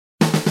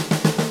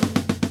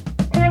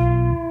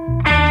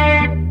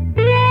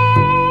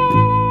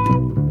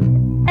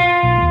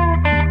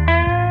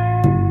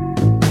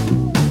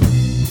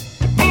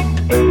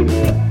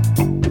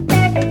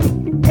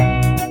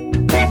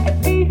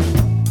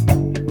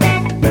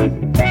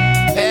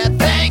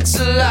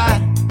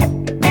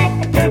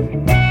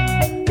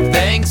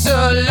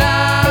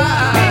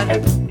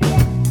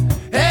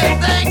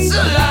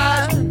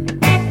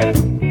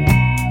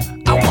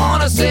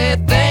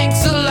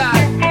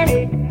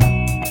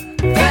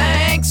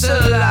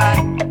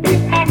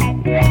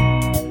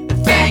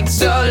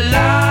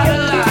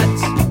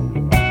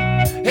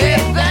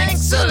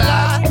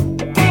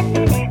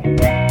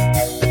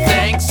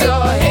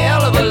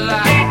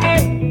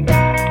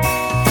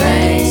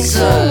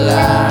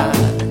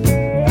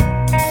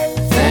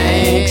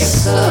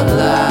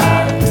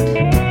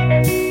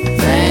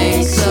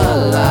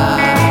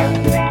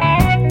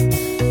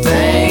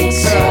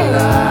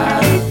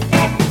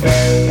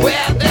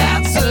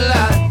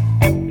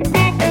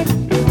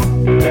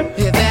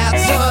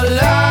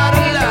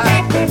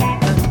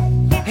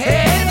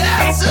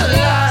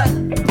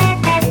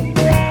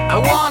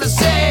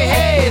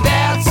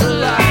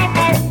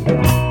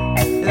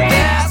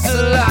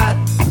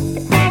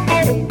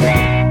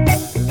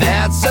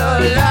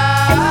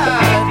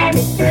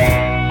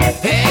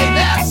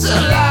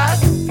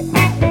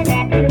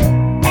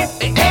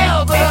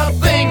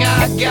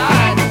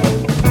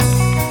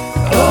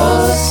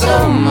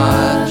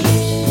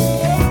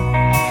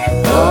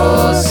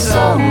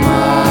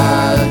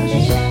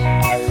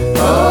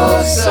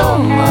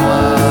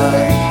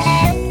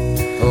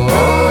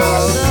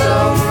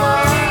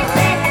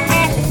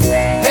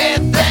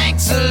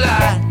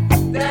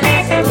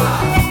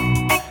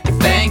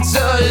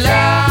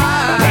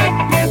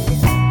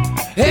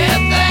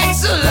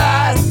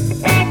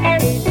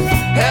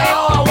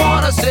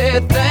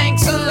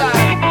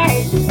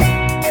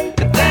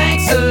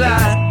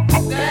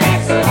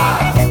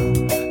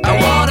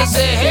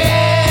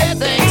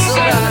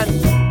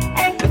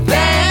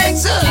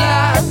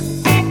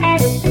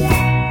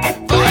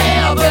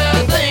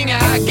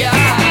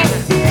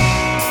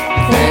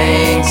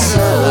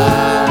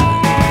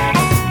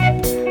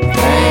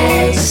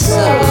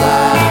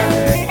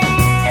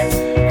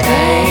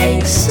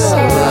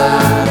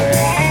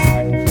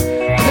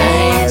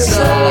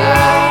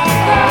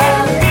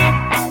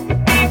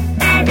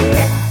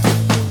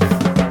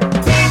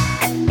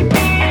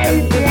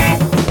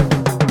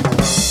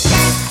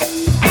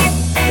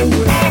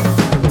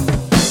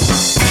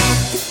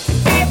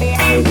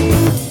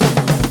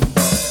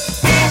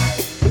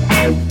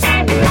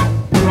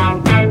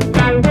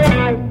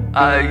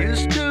I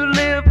used to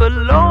live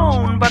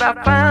alone, but I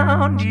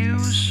found you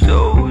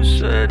so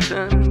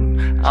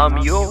certain I'm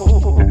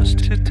yours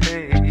to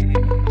take.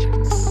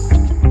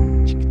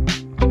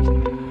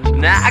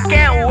 Now I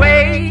can't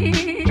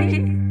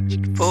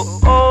wait for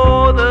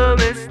all the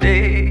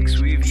mistakes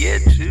we've yet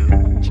to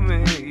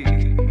make.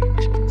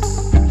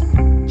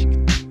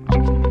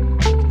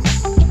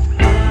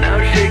 Now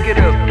shake it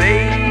up,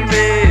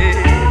 baby,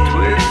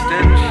 twist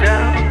and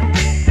shout.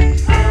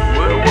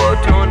 We're a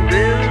war-torn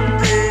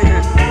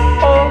building,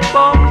 all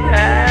bombed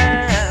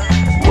out.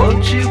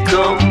 Won't you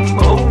come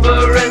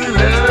over and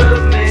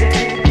love me?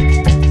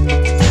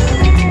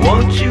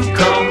 Won't you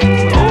come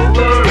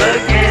over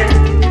again?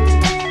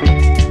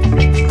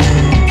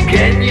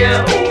 Can you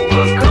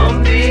overcome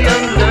the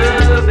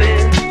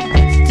unloving,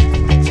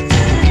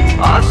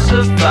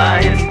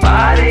 ossifying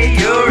body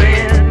you're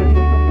in?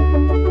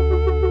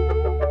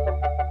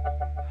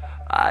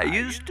 I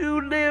used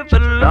to live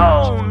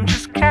alone,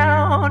 just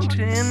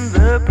counting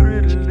the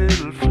pretty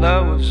little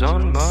flowers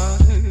on my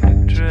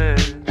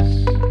dress.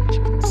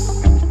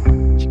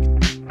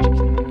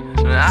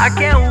 I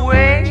can't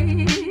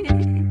wait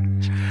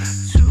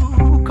to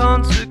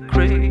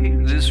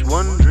consecrate this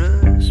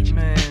wondrous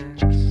mess.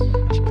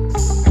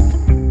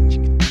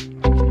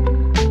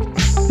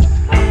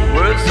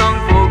 We're a song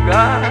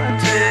forgotten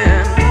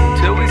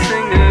till we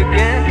sing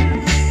again.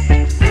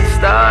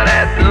 Start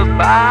at the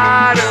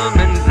bottom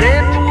and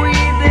then we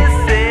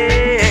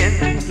descend.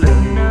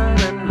 Love not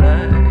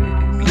unlike,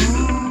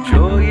 little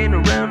joy ain't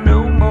around no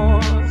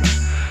more.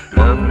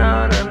 Love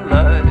not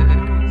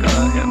unlike, I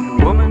am a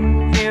woman,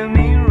 hear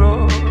me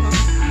roar.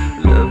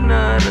 Love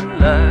not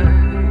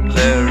unlike,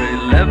 Larry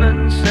Levin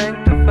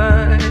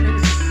sanctified.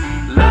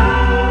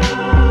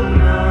 Love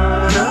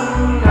not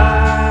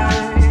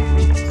unlike,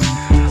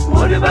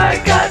 what have I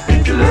got to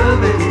do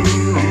with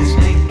you? Is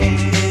making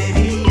it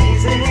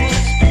easy.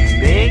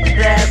 Make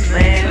that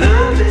man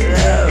love it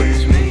out.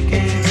 Is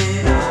making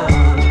it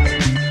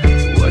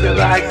hard. What have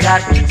I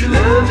got to do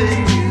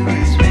with you?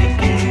 Is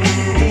making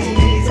it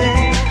easy.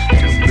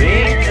 To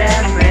make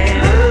that man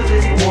love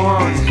it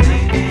once. Is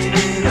making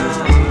it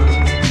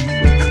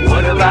hard.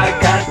 What have I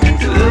got to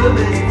do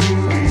with you?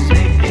 Is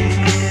making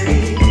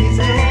it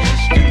easy.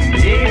 Just to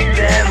make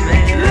that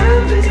man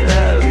love it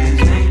out. Is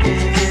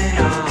making it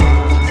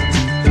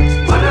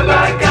hard. What have I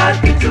got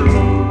to do?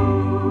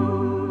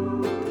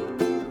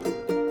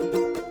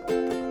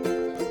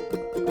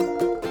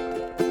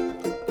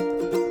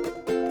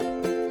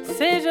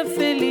 Seja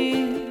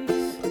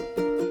feliz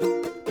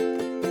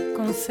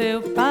com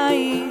seu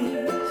país.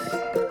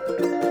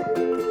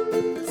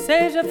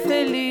 Seja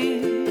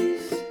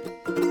feliz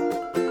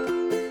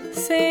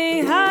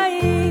sem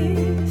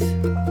raiz.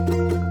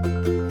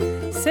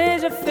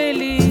 Seja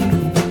feliz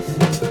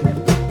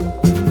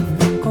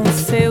com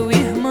seu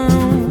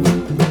irmão.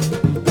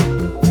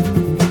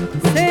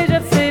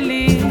 Seja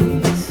feliz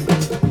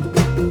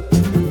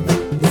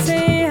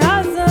sem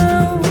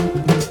razão.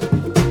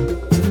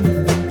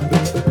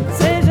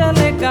 Seja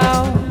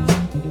legal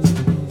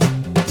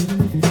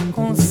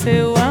com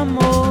seu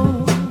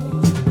amor.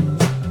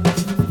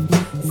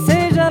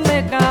 Seja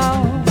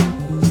legal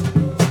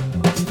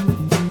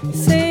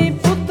sem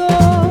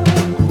pudor.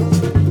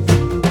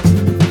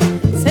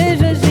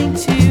 Seja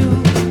gentil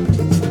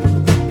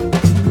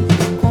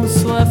com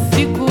sua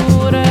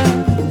figura.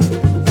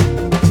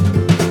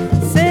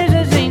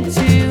 Seja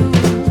gentil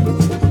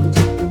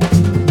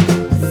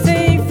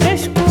sem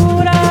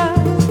frescura.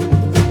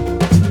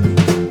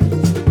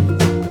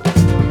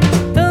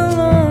 Tão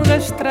longa a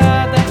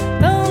estrada,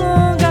 tão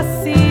longa a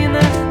sina,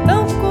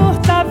 tão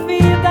curta a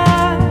vida.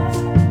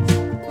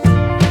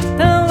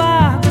 Tão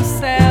largo o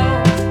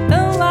céu,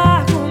 tão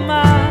largo o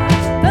mar,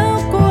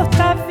 tão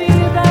curta a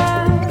vida.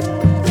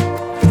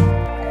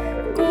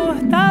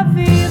 Curta a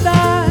vida.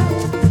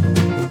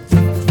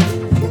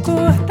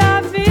 Curta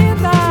a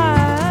vida.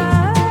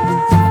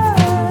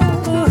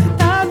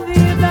 Curta a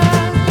vida.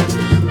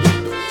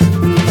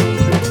 Curta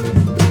a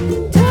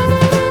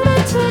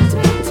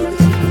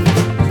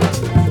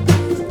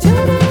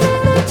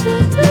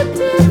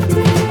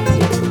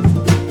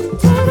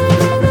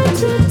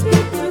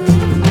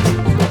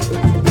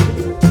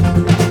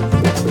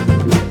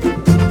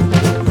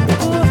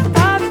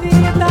Curta a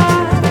vida.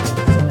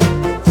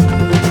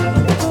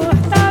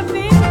 Curta a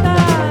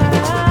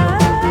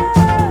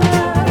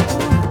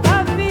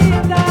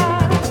vida.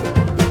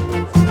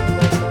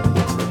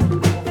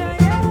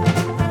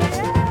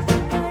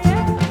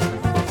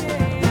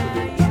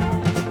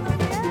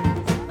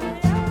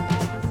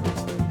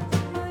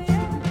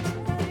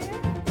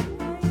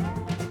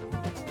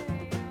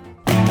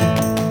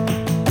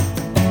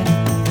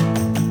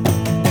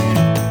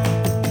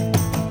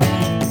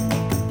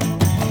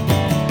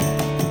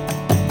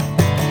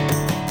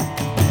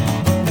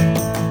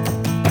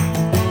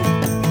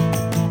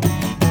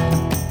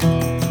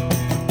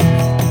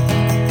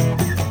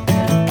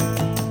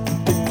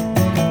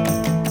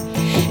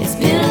 It's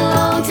been a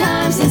long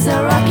time since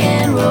I rock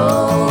and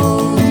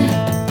roll.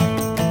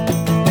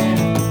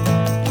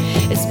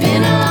 It's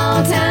been a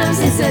long time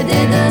since I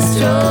did the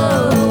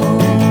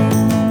stroll.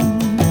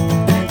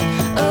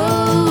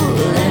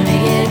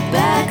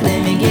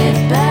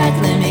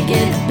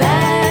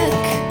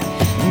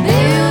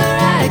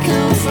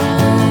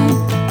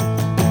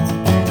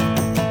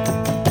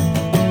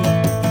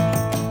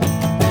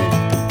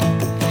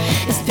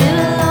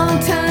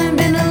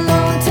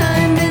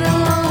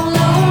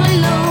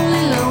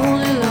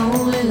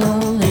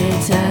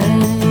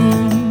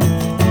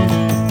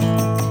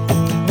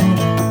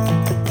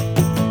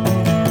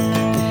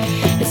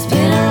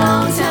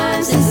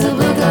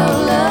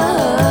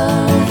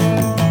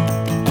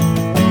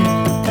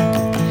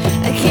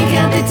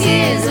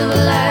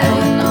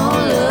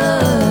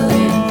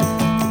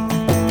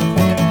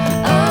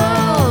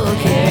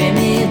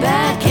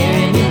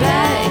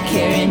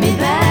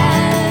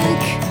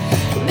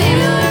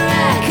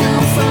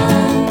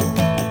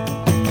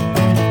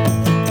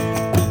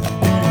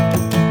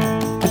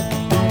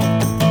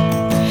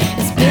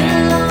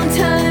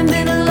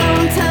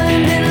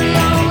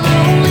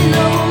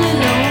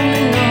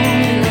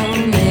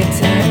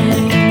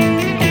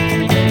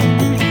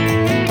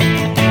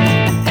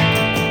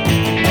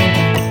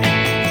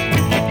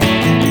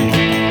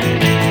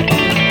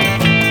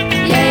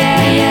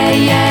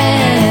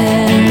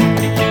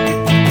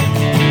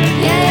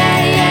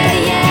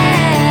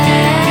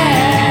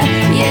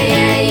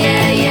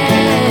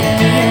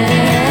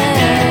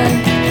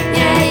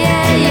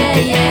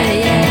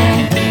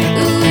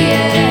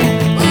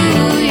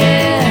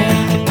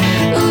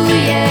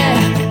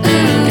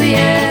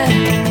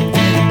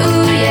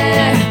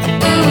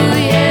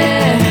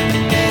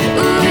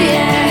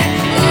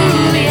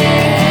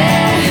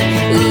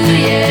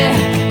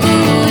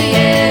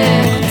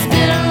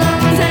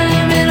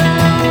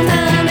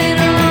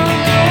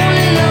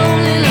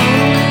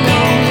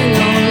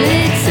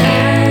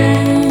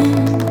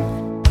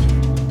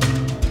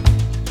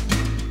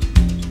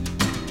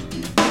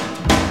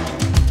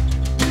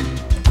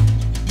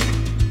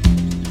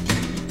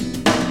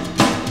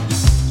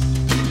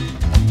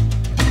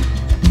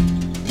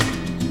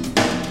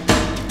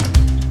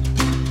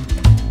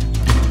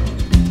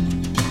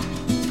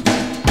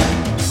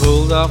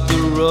 goes off the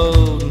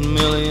road and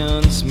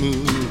millions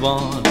move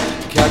on.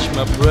 Catch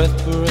my breath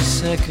for a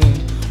second,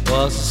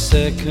 was a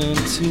second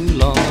too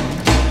long.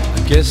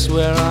 I guess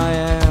where I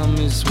am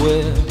is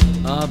where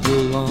I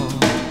belong,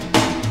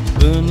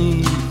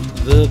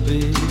 beneath the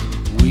big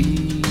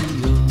wheel.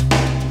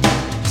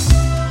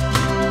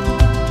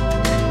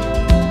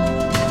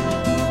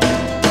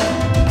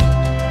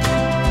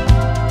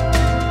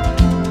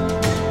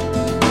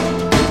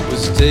 It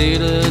was day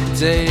to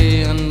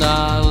day and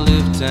I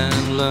lived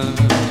and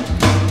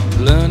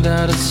learned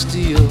how to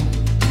steal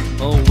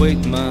or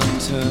wait my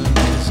turn.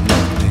 'Cause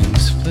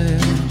nothing's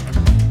fair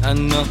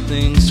and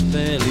nothing's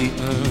fairly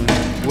earned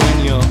when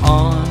you're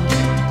on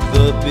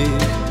the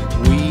big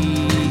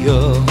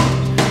wheel.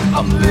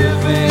 I'm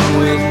living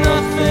with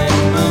nothing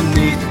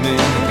beneath me,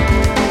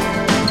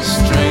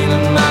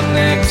 straining my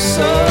neck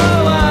so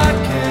I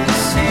can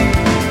see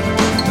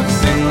the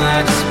thing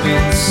that's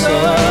been so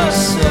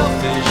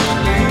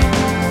selfishly.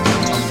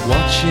 I'm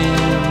watching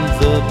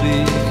the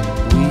big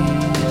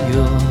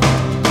wheel.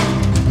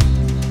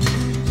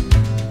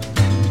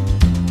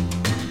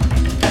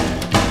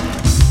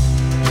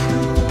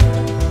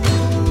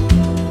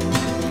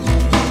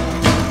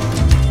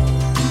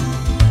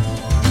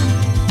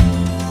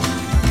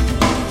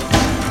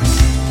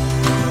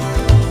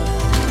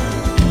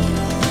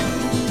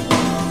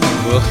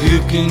 Well, who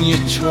can you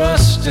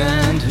trust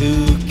and who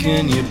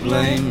can you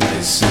blame?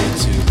 They say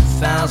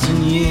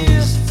 2,000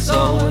 years it's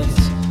always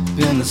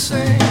been the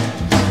same.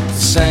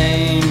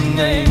 Same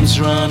names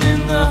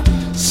running the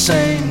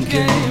same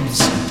games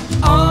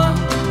on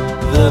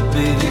the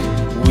big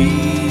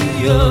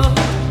wheel.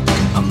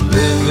 I'm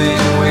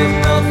living with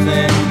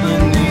nothing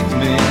beneath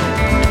me,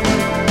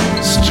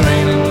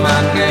 straining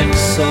my neck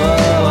so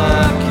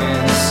I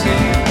can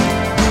see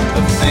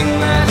the thing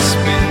that's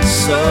been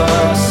so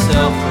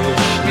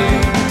selfishly.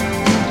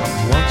 I'm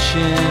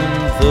watching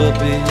the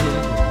big wheel.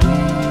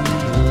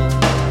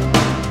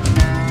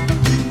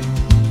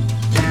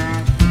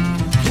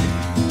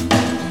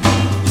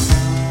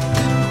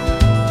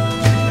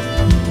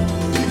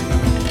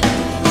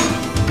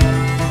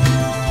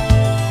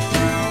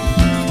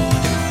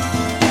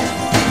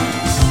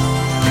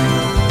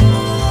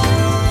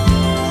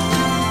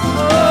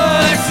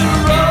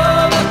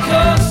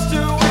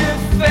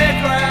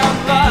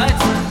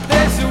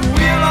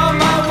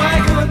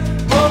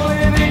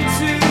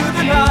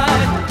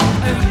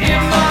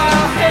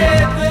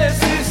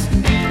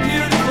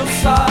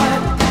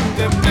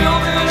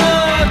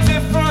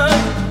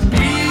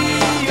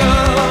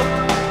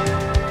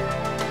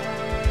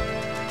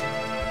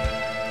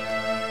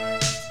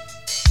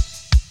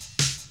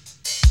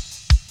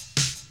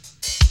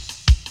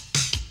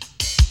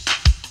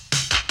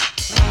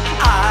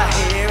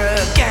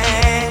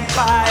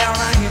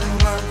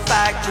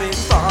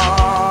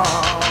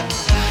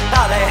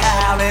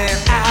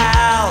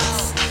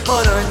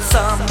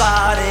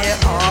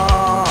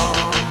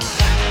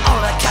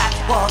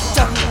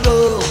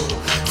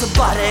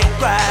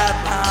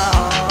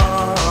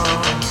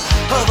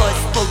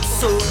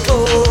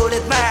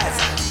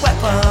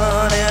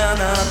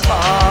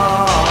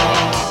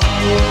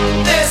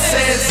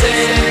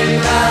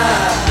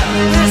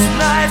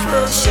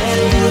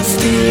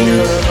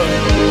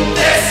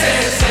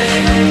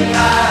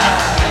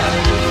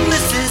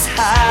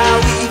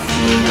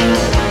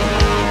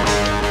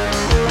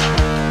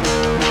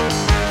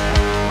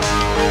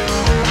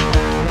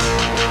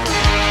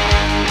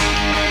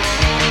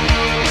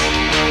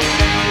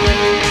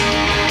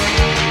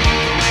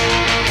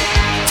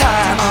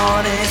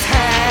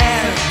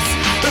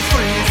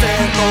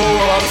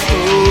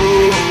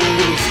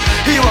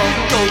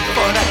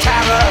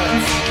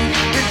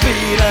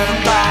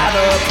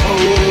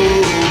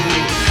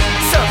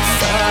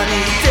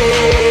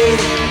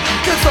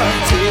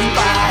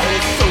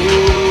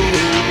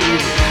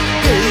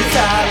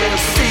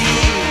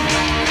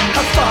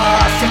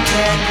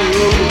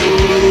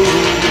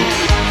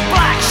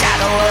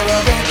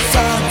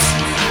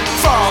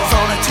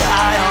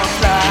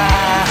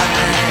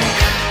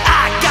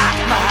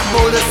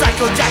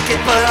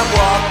 Jacket, but I'm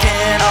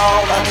walking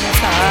all the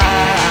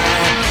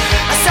time.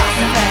 A South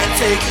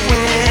Atlantic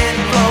wind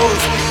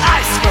blows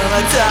ice from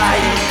a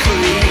dying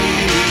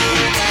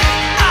creek.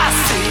 I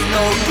see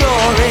no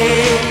glory,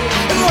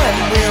 and when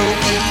will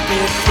we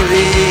be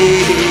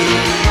free?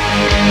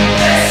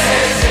 This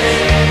is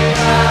it,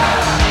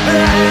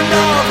 and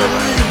all the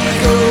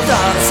legal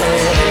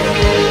dancing.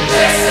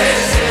 This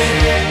is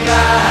it,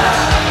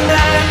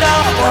 and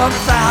all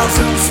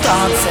 1,000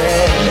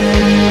 stances.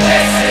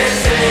 This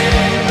is it.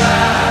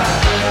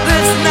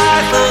 This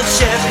night of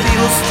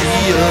Sheffield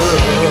steel.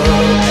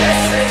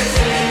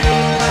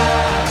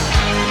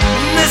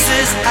 This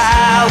is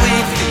how we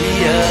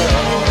feel.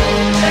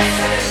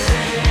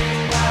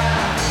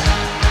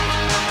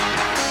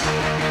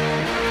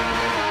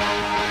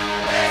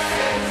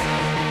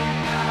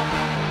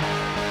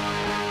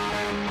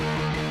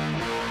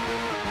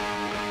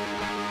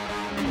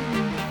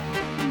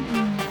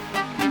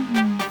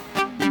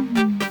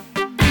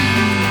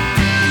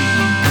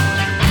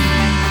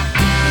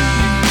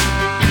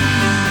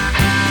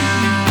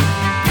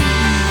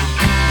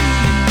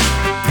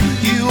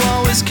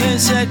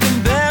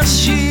 second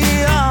best, she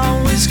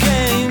always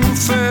came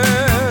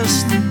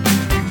first.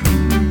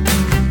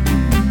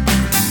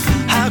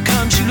 How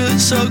come she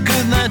looks so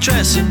good in that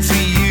dress and for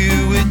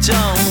you it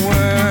don't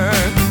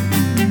work?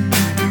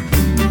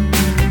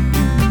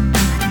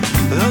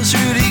 Those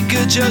really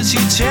good jokes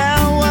you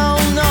tell, well,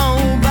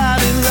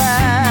 nobody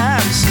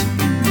laughs.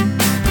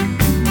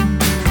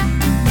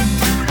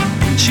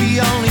 She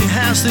only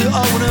has to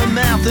open her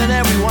mouth and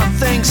everyone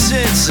thinks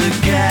it's a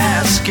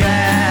gas,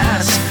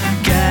 gas,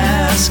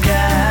 gas,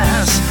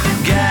 gas,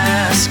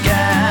 gas,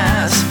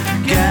 gas,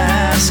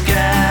 gas,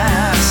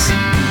 gas.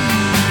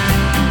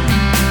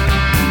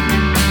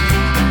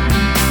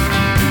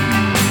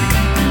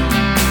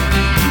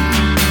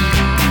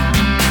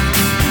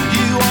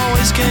 You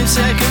always came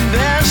second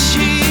best,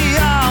 she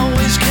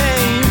always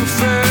came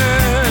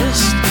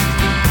first.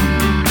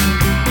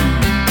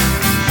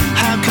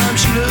 How come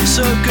she looks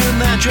so good in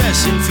that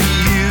dress and for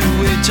you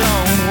it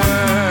don't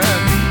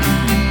work?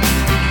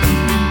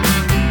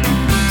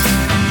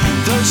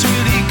 Those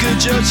really good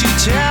jokes you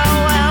tell,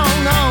 well,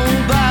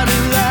 nobody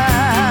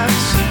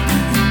laughs.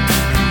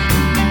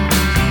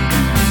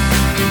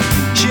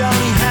 She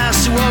only has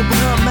to open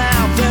her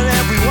mouth and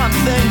everyone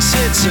thinks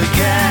it's a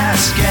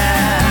gas,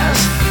 gas,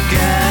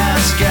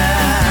 gas,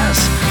 gas,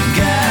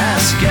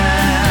 gas,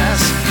 gas,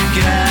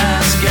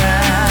 gas,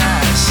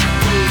 gas.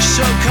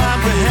 So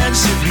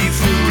comprehensively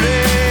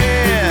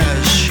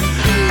foolish,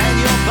 and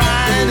you're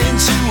buying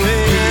into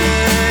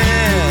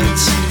it.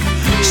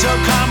 So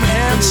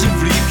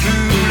comprehensively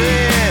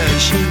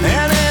foolish,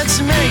 and it's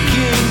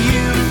making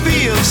you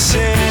feel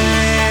sick.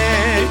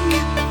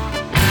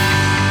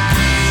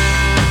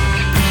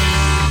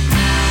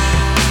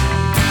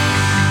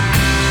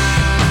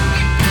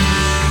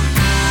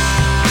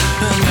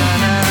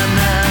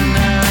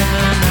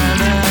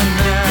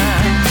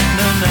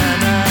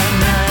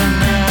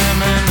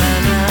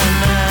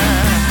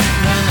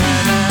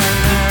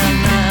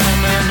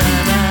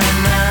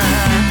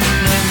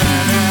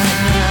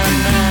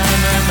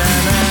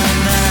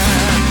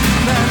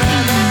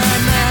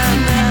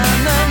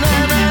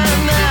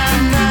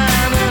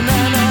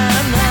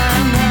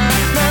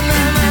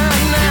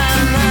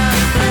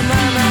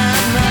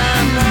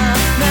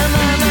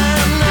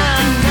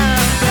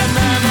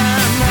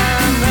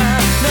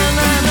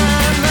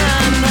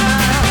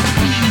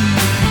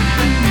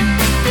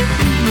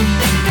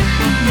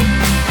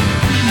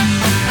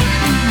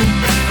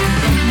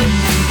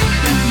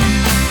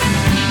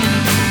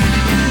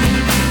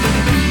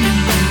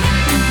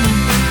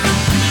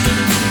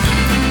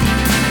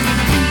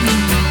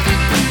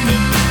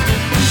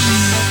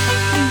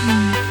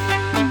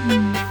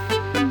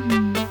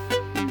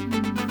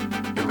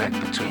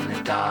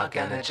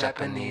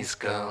 Japanese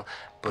girl,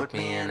 put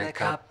me in a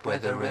cup where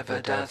the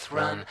river doth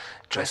run.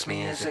 Dress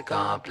me as a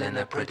goblin,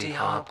 a pretty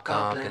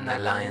hobgoblin, a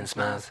lion's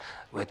mouth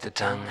with the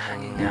tongue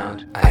hanging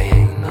out. I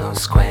ain't no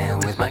square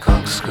with my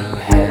corkscrew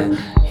hair.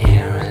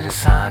 Here in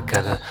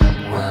Osaka, the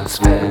World's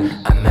Fair,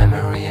 a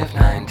memory of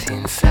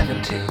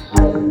 1970.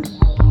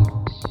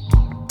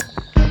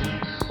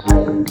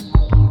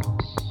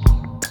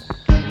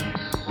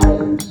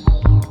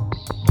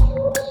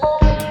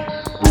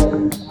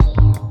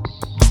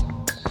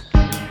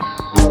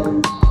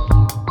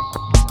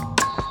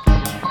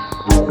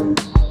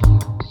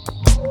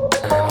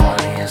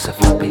 As a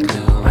floppy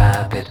blue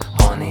rabbit,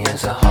 horny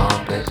as a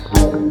hobbit,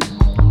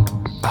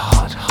 a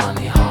hot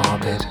honey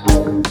hobbit,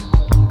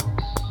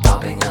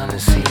 bobbing on the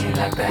sea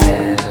like the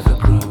head of a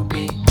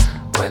groupie,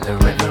 where the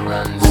river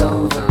runs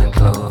over in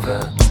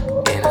clover,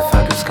 in a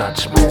fog of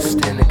scotch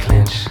mist, in a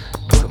clinch,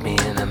 put me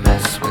in a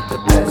mess with the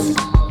best,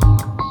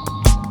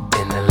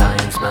 in the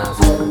lion's mouth,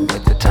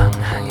 with the tongue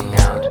hanging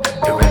out,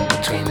 erect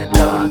between a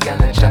dog and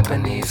a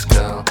Japanese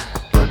girl,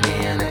 put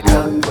me in a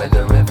cup where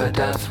the river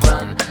doth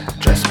run.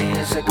 Dress me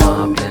as a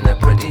goblin, a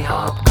pretty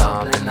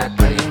hobgoblin, that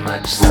pretty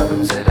much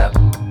sums it up.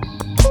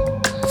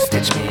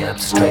 Stitch me up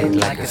straight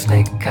like a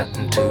snake cut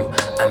in two.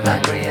 I'm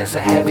angry as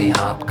a heavy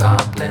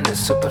hobgoblin, a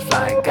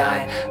superfly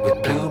guy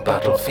with blue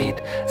bottle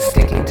feet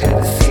sticking to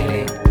the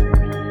ceiling.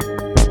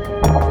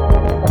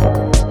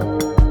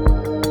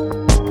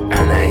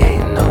 And I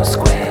ain't no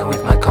square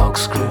with my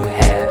corkscrew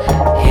hair.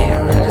 Here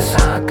in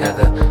Osaka,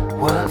 the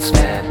World's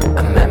Fair,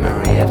 a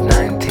memory of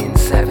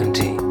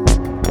 1970.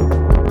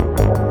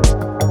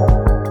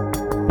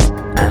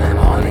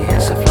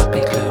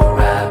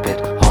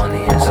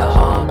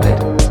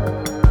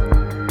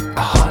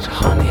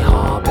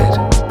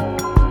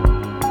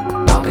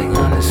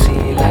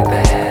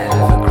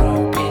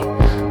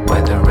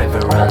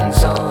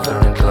 Runs over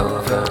in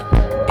clover,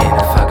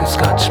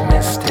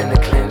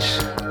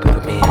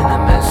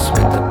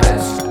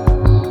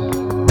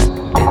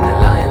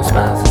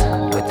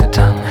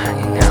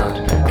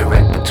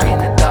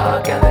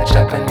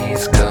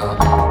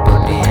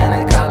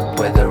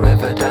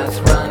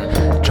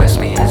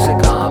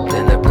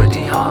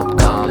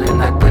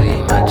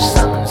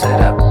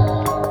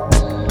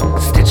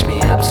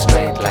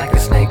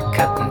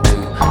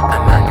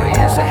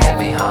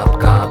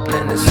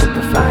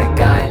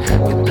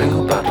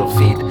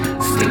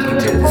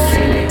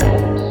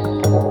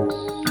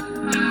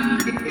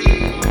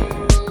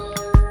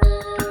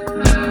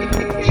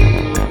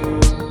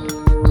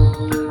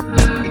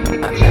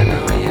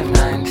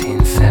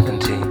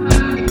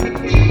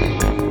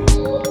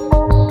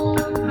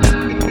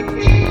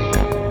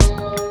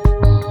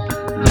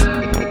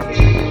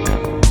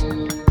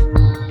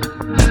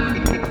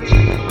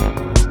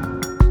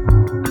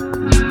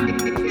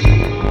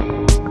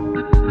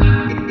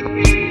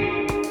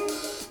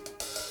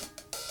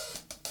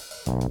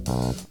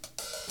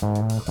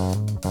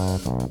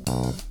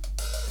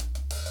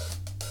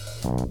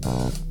 I'm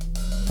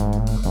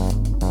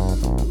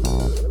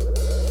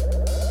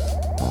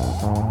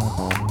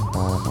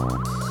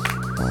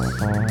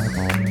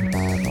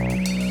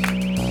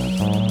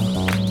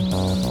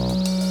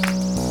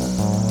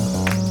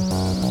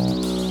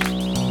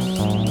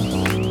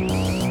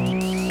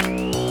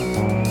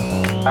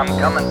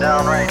coming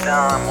down right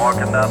now. I'm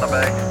walking down the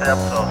back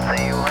steps. I'll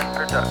see you in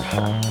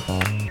production.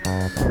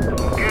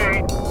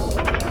 Okay.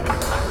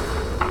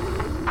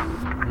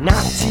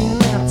 Nazi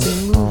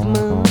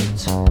movement.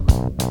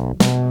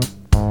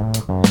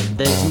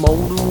 There's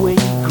motorway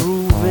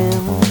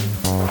grooving.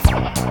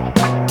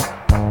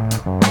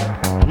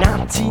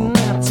 Nazi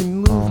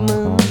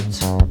movement.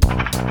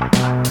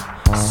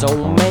 So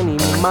many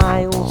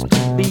miles to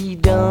be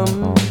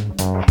done.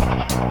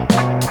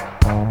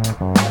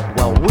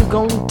 Well, we're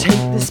gonna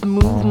take this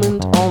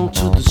movement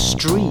onto the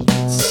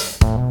streets.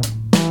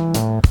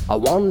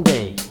 One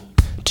day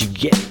to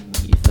get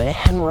there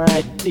and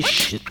ride this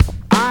shit.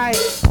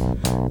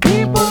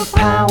 People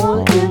power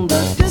in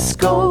the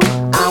disco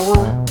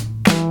hour.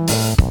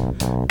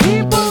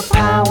 People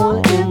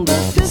power in the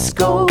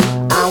disco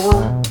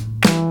hour.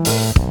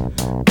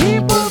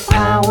 People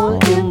power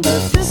in the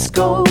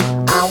disco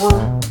hour.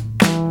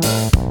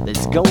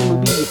 There's gonna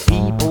be a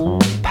people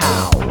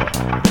power.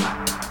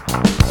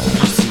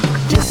 You see,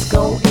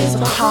 disco is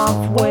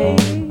halfway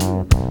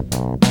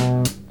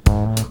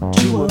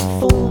to a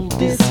full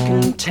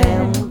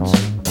discontent.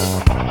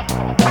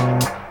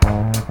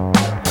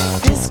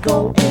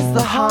 Disco is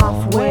the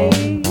halfway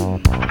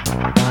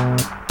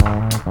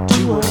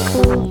to a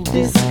full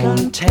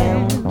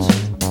discontent.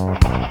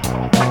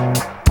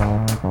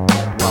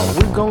 Well,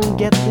 we're gonna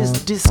get this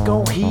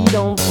disco heat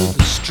onto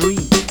the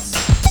streets.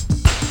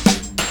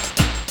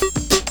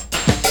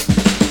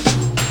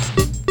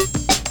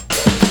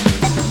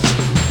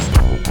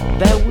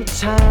 There were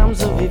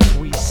times of if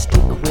we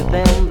stick with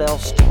them, they'll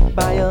stick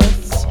by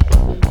us.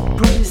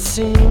 Pretty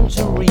soon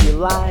to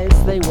realize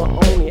they were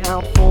only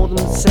out for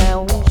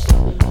themselves.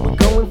 We're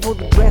going for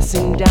the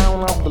dressing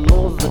down of the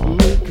laws that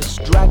make us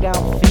drag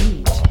our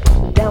feet.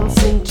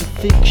 Dancing to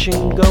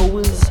fiction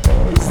goers,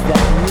 is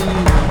that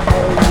really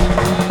all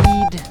we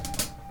need?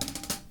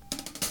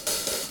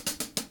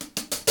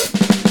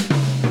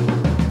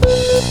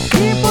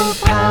 People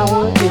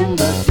power in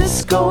the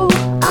disco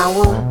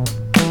hour.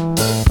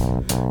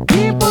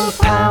 People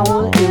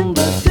power in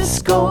the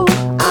disco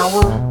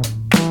hour.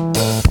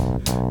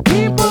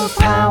 People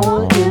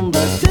power in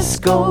the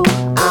disco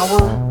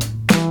hour.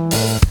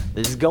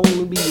 There's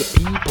gonna be a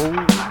people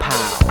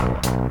power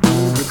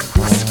in the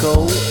disco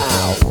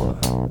hour.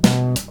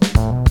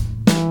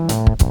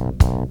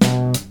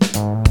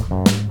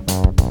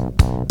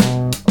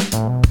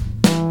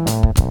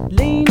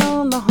 Lean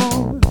on the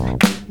horn,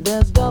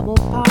 there's double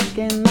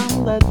parking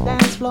on the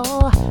dance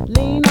floor.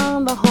 Lean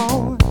on the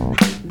horn,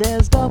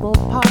 there's double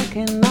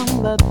parking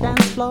on the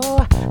dance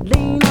floor.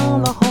 Lean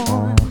on the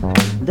horn,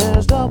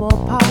 there's double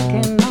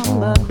parking on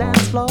the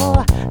dance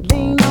floor.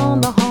 Lean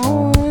on the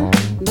horn,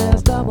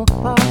 there's double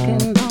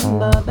parking on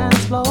the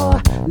dance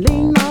floor.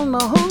 Lean on the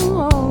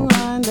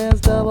horn,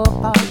 there's double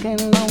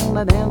parking on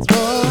the dance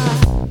floor.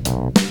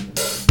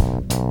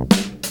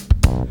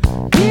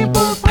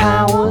 People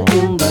power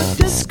in the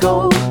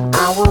disco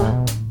hour.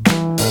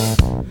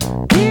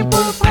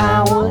 People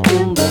power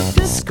in the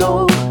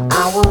disco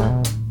hour.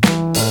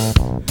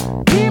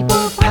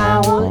 People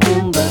power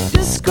in the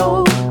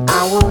disco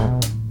hour.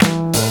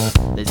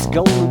 There's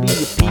gonna be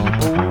a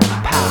people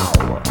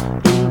power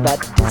in that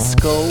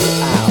disco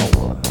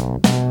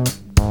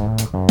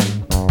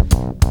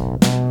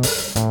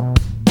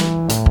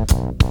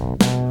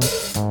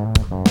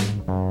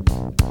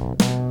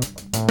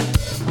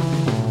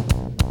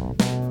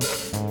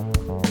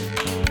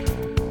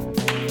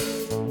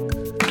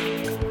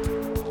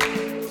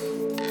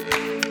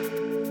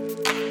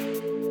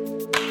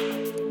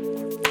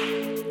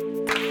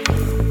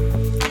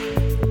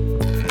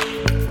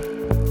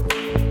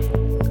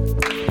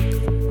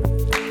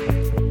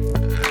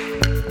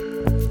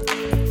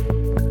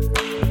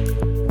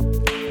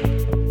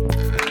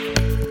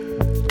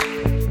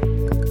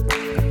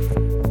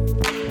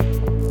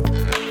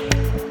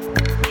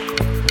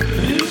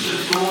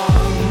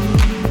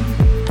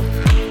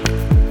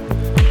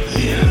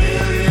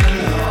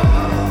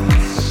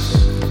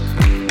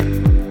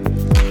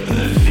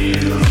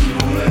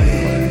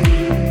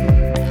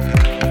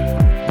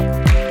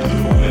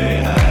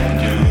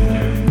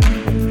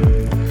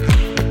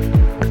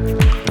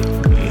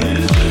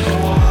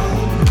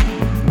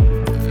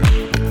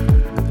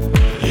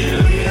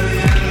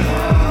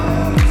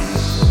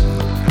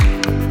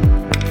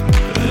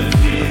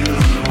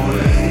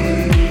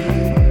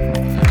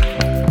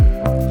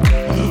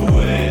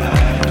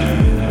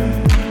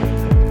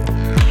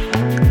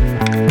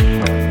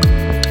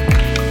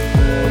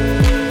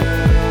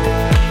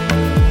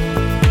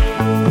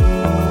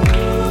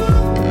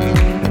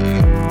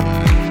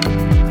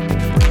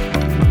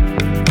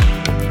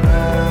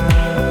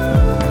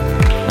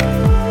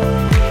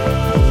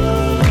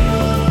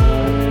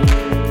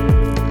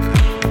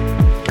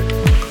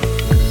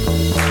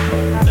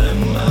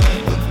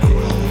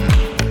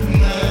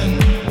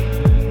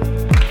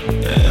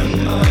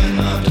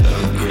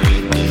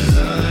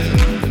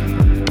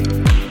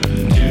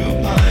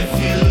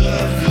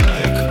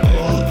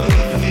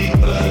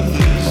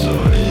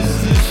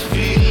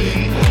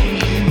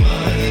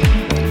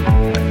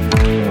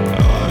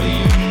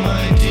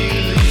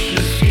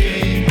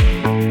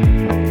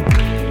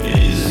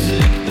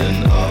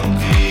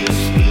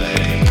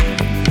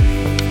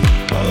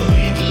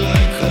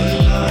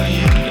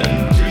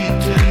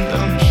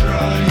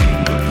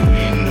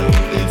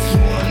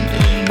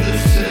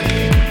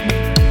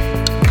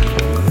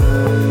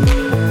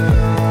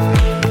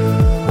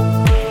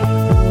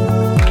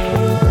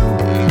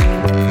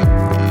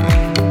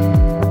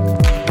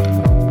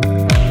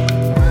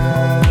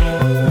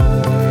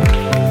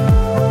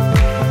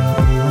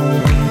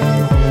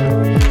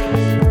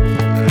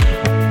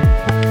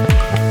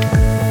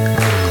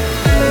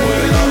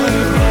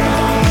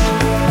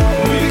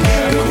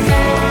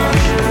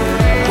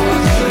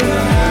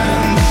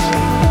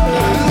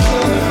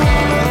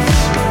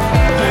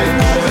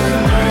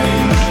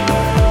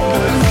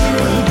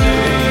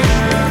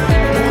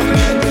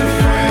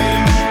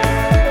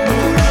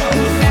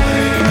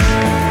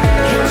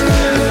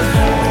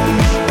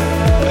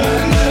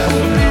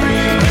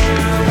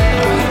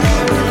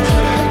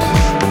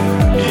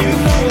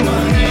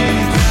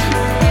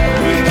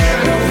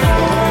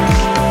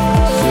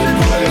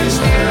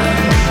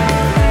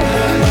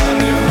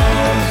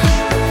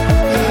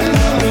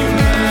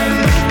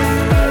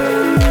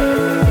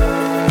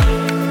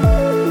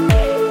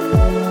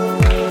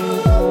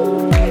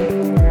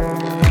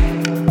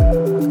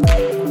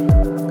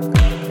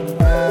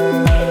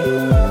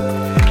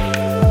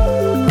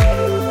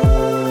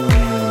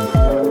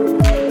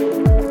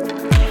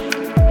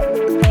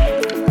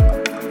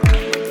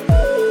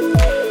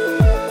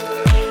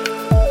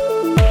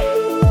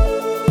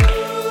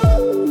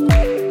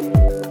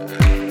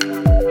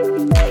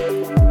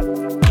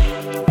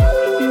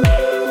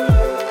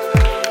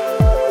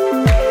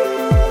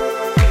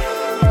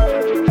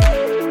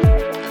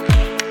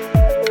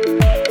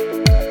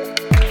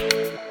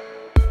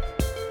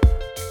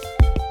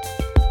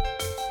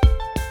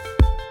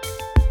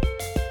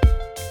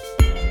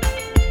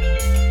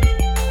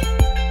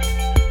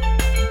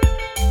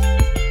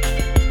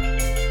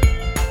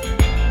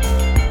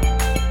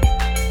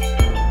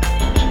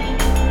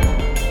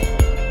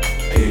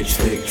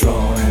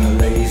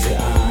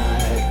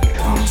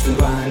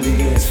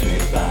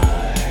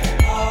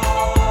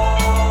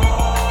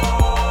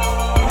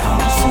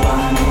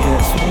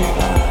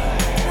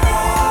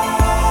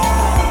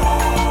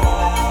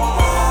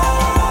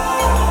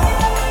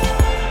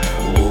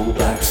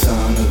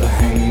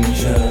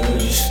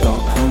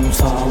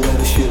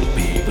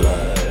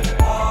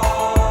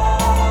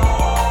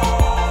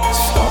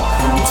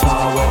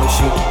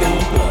sugar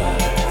blood.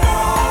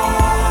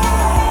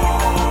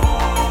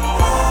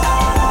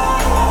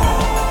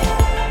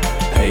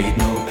 Paid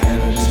no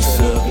penalty,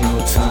 served no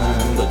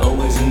time, but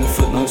always in the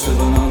footnotes of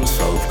an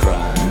unsolved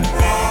crime.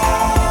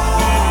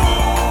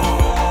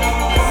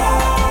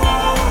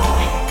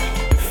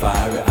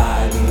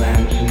 Fiery-eyed and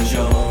lantern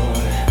jaw,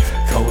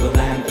 colder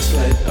than a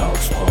sled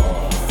dog's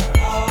paw.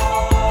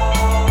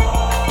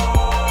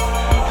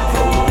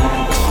 Colder than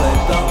a sled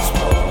dog's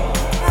paw.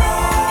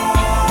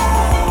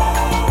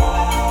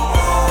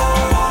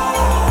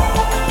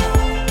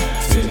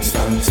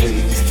 Tin-stone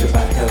teeth,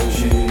 tobacco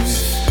juice,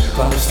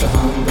 close to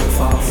home but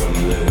far from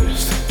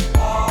loose.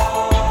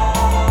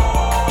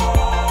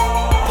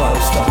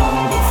 Close to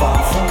home but far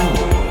from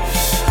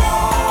loose.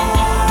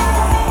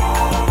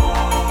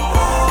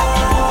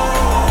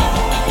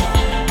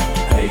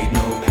 Paid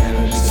no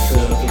penalty,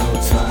 served no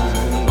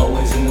time,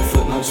 always in the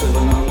footnotes of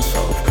an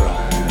unsolved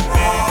crime.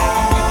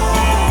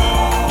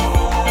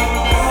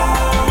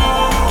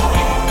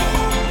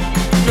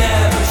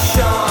 Never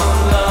shown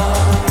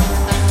love,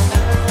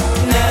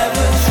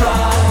 never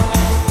tried.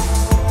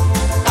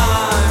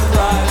 I'm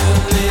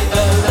privately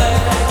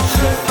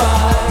electrified.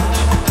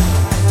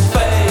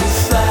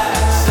 Face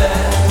that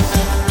says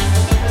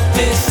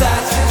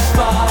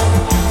dissatisfied.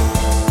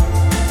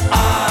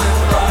 I'm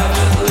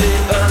privately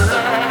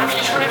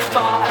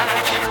electrified.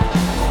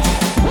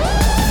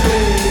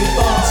 3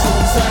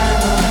 bottles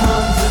and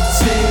 100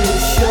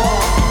 tears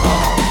short.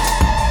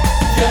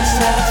 Just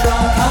how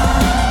drunk I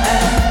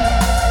am.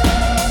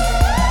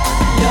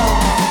 You're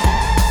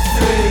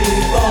 3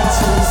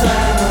 bottles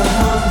and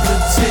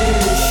 100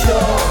 tears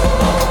short.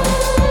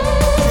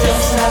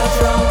 Just how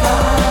drunk I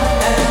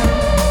am.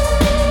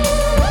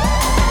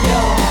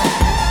 You're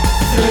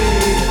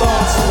 3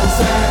 bottles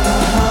and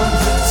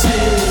 100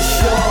 tears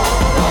short.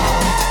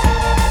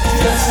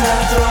 Just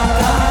how drunk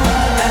I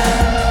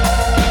am.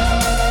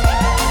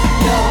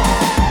 You're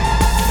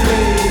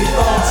 3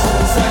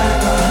 bottles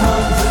and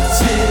 100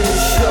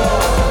 tears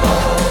short.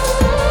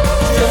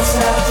 Just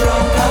how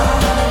drunk I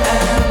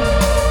am.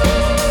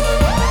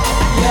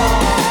 You're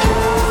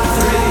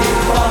 3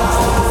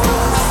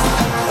 bottles,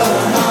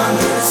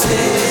 100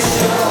 tears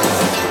short.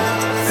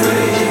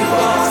 3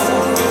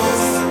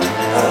 bottles,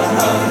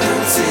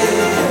 100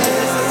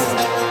 tears.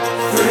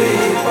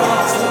 3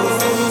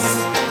 bottles,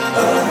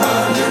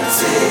 100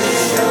 tears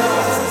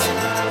short.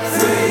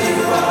 3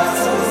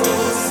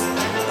 bottles,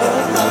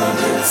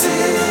 100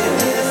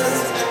 tears.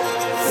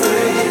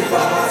 3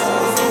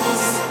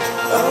 bottles,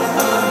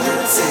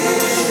 100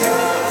 tears.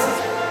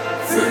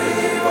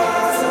 3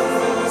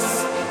 bottles,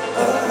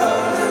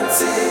 100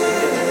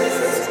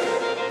 tears.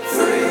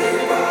 3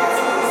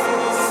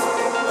 bottles,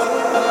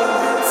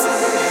 100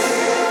 tears.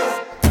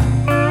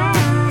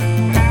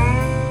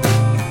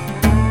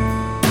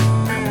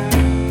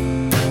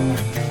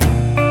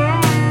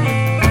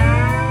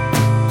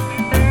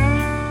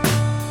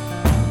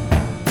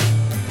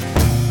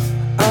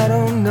 I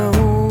don't know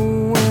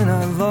when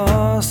I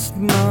lost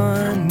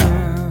my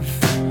nerve,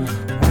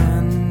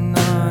 when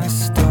I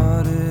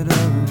started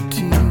a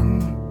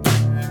routine,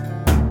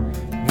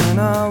 when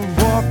I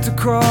walked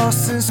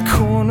across this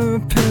corner,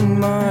 pinned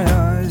my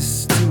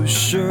eyes to a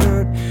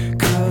shirt,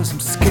 'cause I'm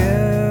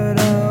scared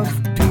of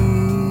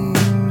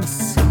being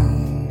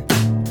seen.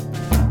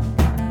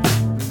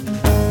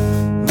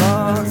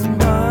 Locked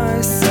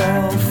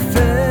myself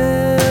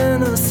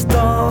in a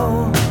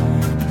stall,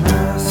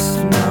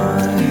 rest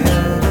my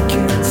head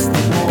against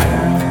the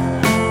wall.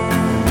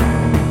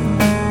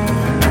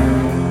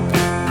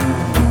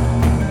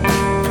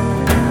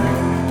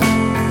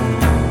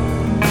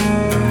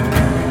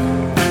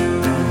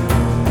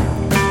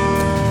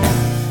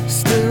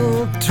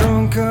 Still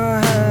drunk,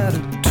 I had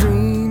a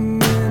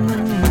dream in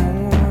the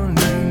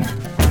morning,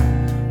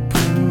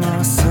 putting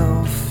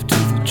myself to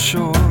the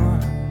chore.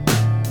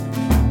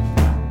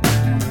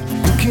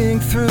 Looking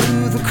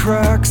through the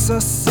cracks, I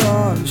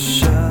saw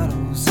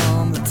shadows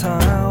on the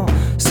tile,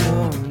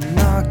 so I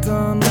knocked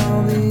on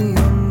all the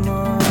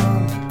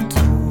unlocked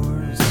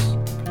doors.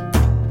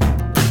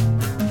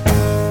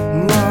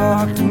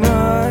 Locked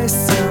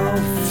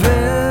myself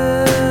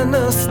in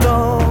a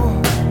stall,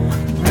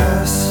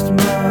 rest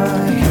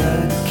my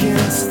head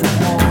against the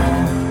wall.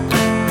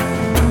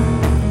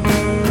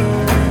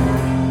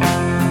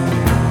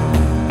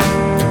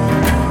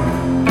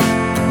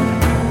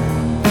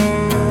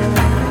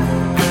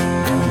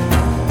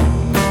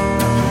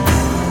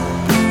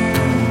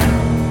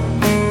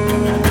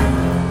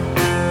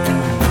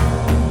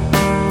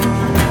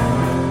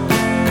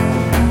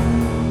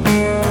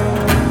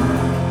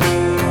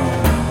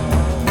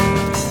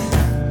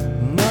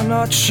 And I'm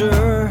not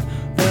sure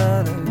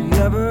that I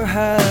ever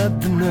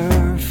had the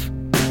nerve,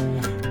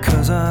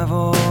 'cause I've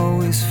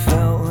always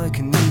felt like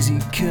an easy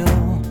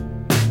kill.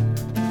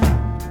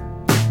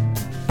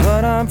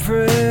 But I'm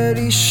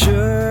pretty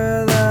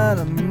sure that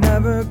I'm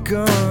never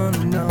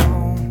gonna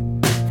know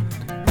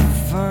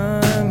if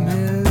I'm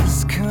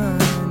his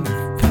kind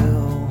of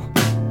pill.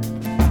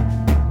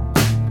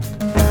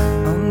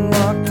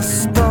 Unlocked the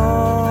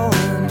stall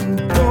and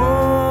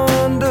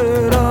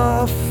wandered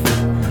off.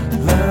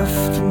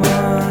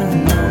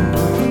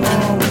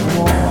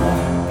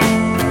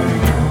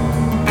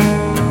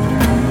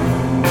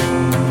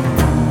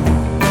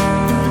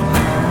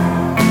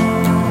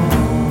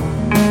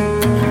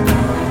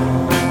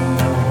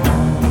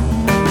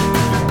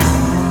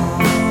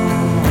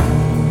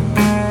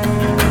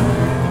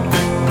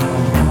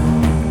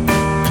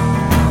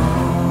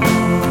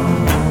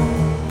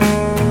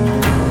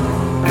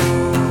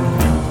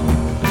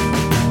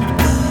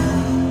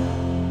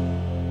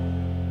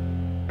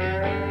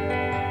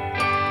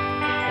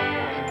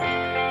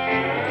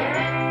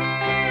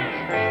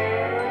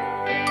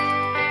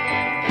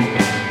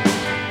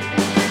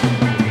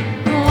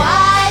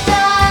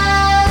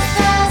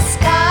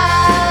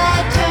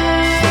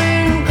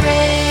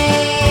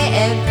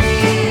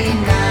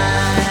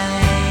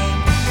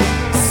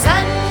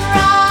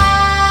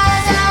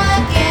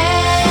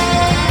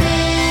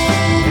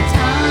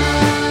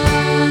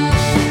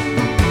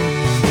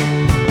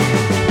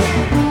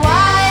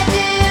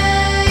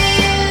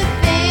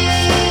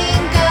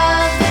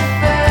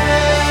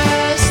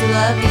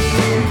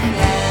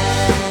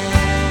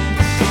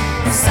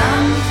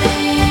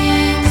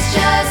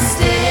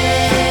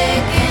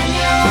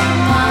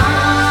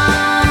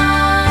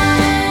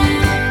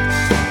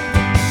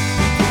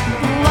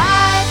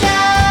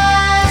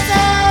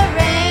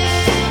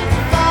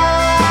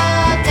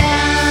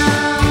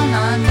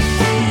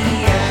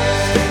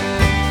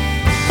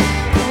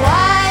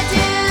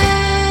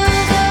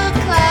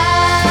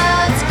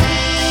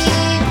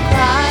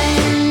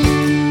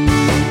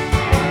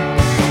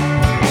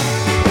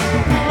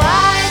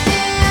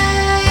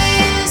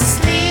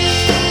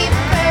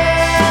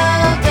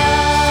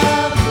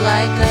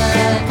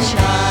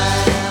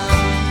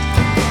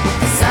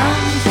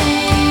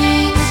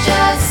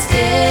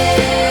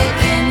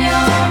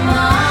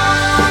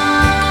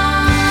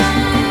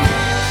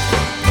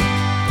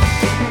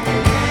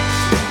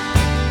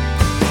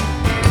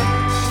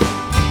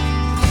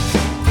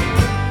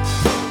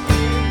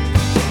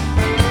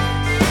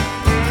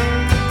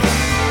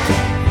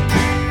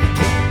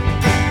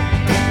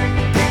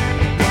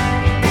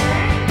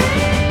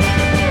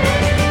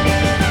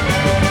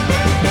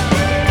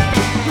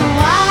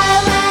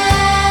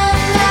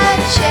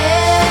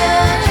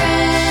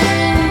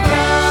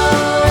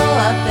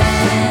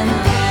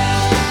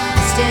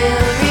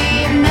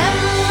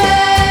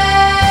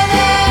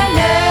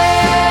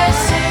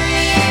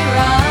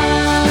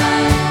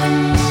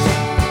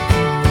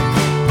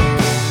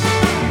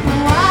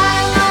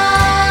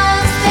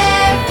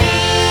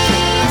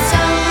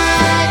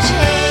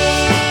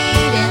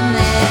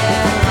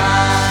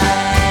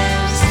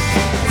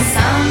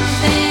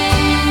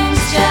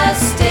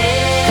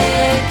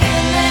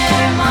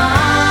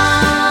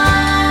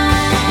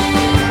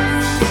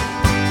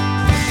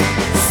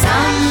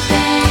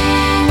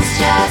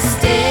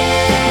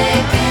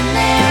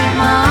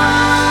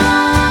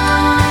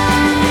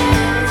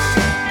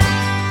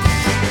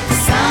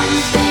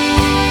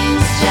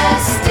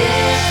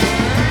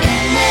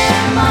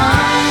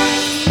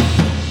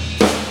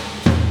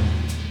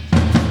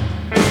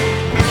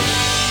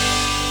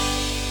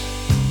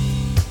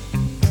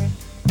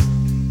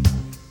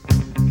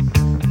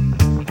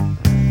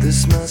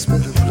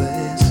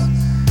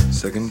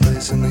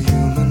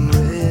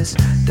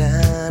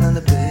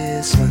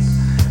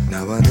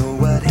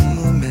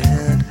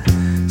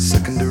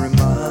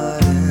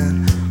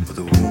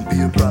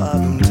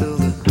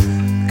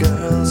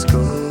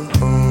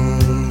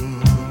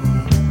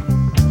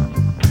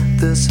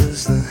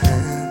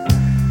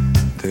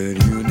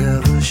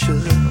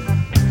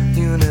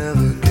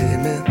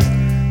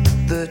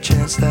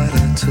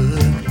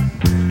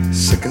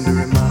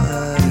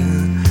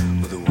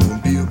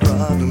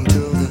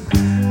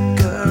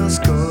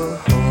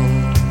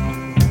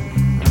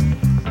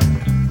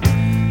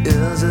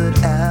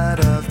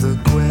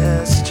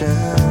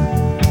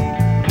 question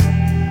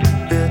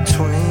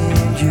between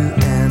you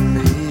and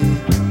me.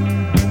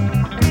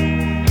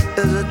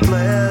 Is it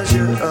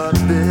pleasure or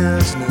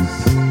business,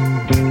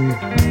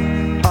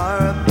 or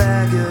a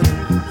bag of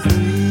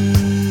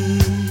three?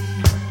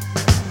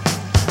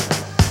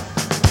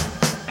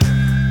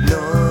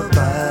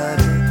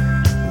 Nobody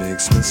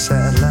makes me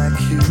sad like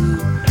you.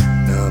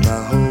 Now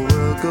my whole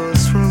world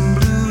goes from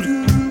blue to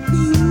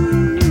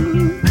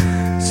blue.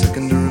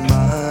 Secondary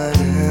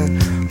minded,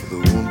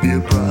 there won't be a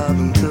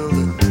problem till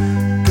the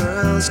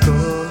girls go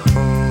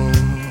home.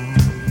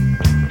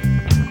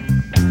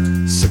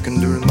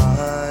 Secondary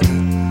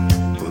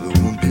minded, well, there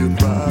won't be a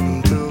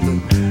problem till the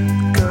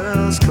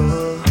girls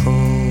go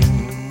home.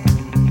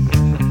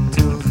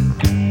 Till the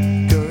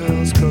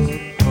girls go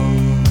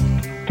home.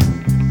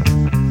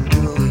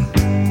 Till the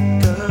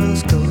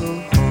girls go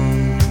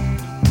home.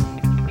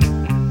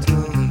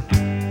 Till the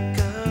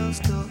girls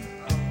go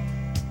home.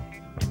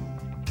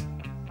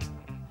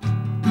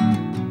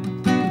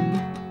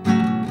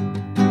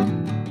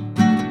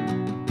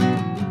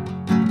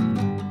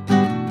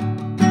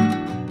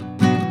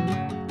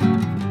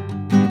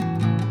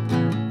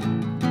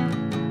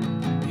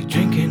 You're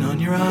drinking on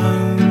your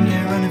own,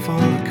 you're running for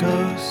the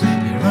coast,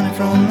 you're running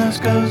from those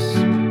ghosts.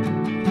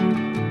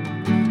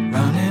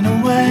 Running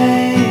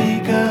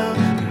away, girl,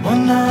 in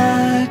one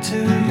night to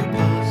your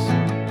past.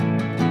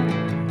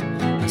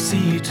 I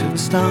see you to the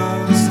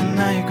stars, and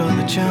now you got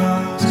the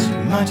chance.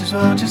 You might as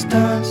well just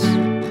dance.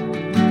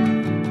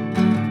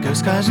 Go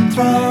skies and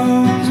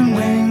thrones and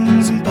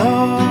wings and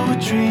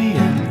poetry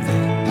and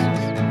things.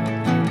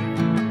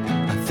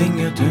 I think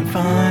you're doing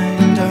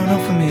fine, don't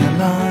offer me a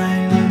line.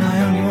 I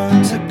only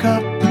want a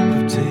cup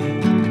of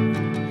tea.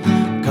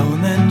 Go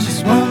on then,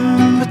 just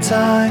one, but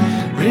I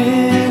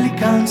really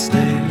can't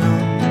stay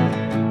long.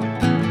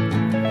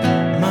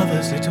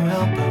 Mother's little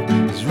helper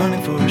is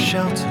running for a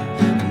shelter,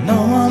 and no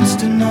one wants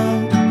to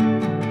know.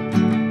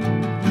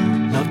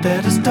 Love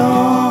dead as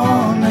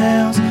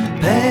doornails,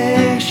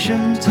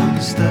 patient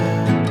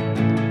undisturbed.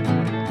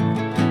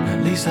 At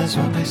least that's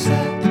what they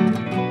said.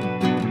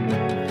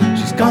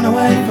 She's gone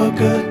away for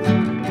good.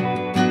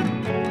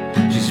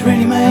 She's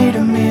really made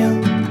a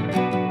meal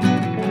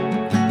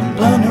and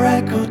blown a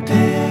record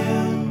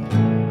deal.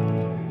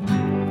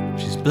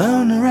 She's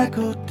blown a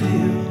record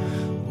deal.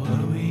 What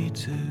are we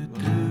to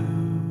do?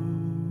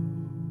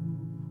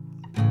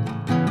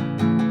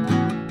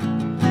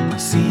 I'll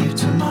see you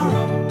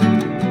tomorrow.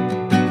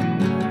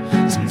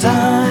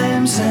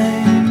 Sometime,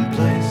 same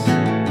place.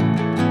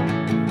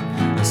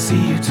 I'll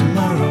see you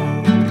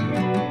tomorrow.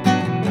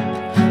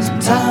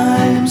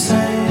 Sometime,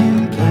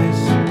 same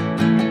place.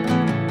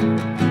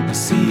 I'll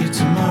see you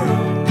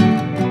tomorrow.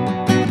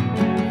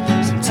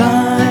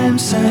 Sometime,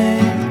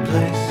 same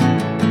place.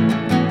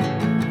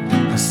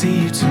 I'll see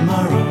you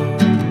tomorrow.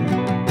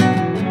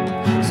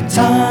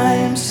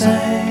 Sometime,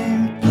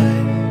 same place.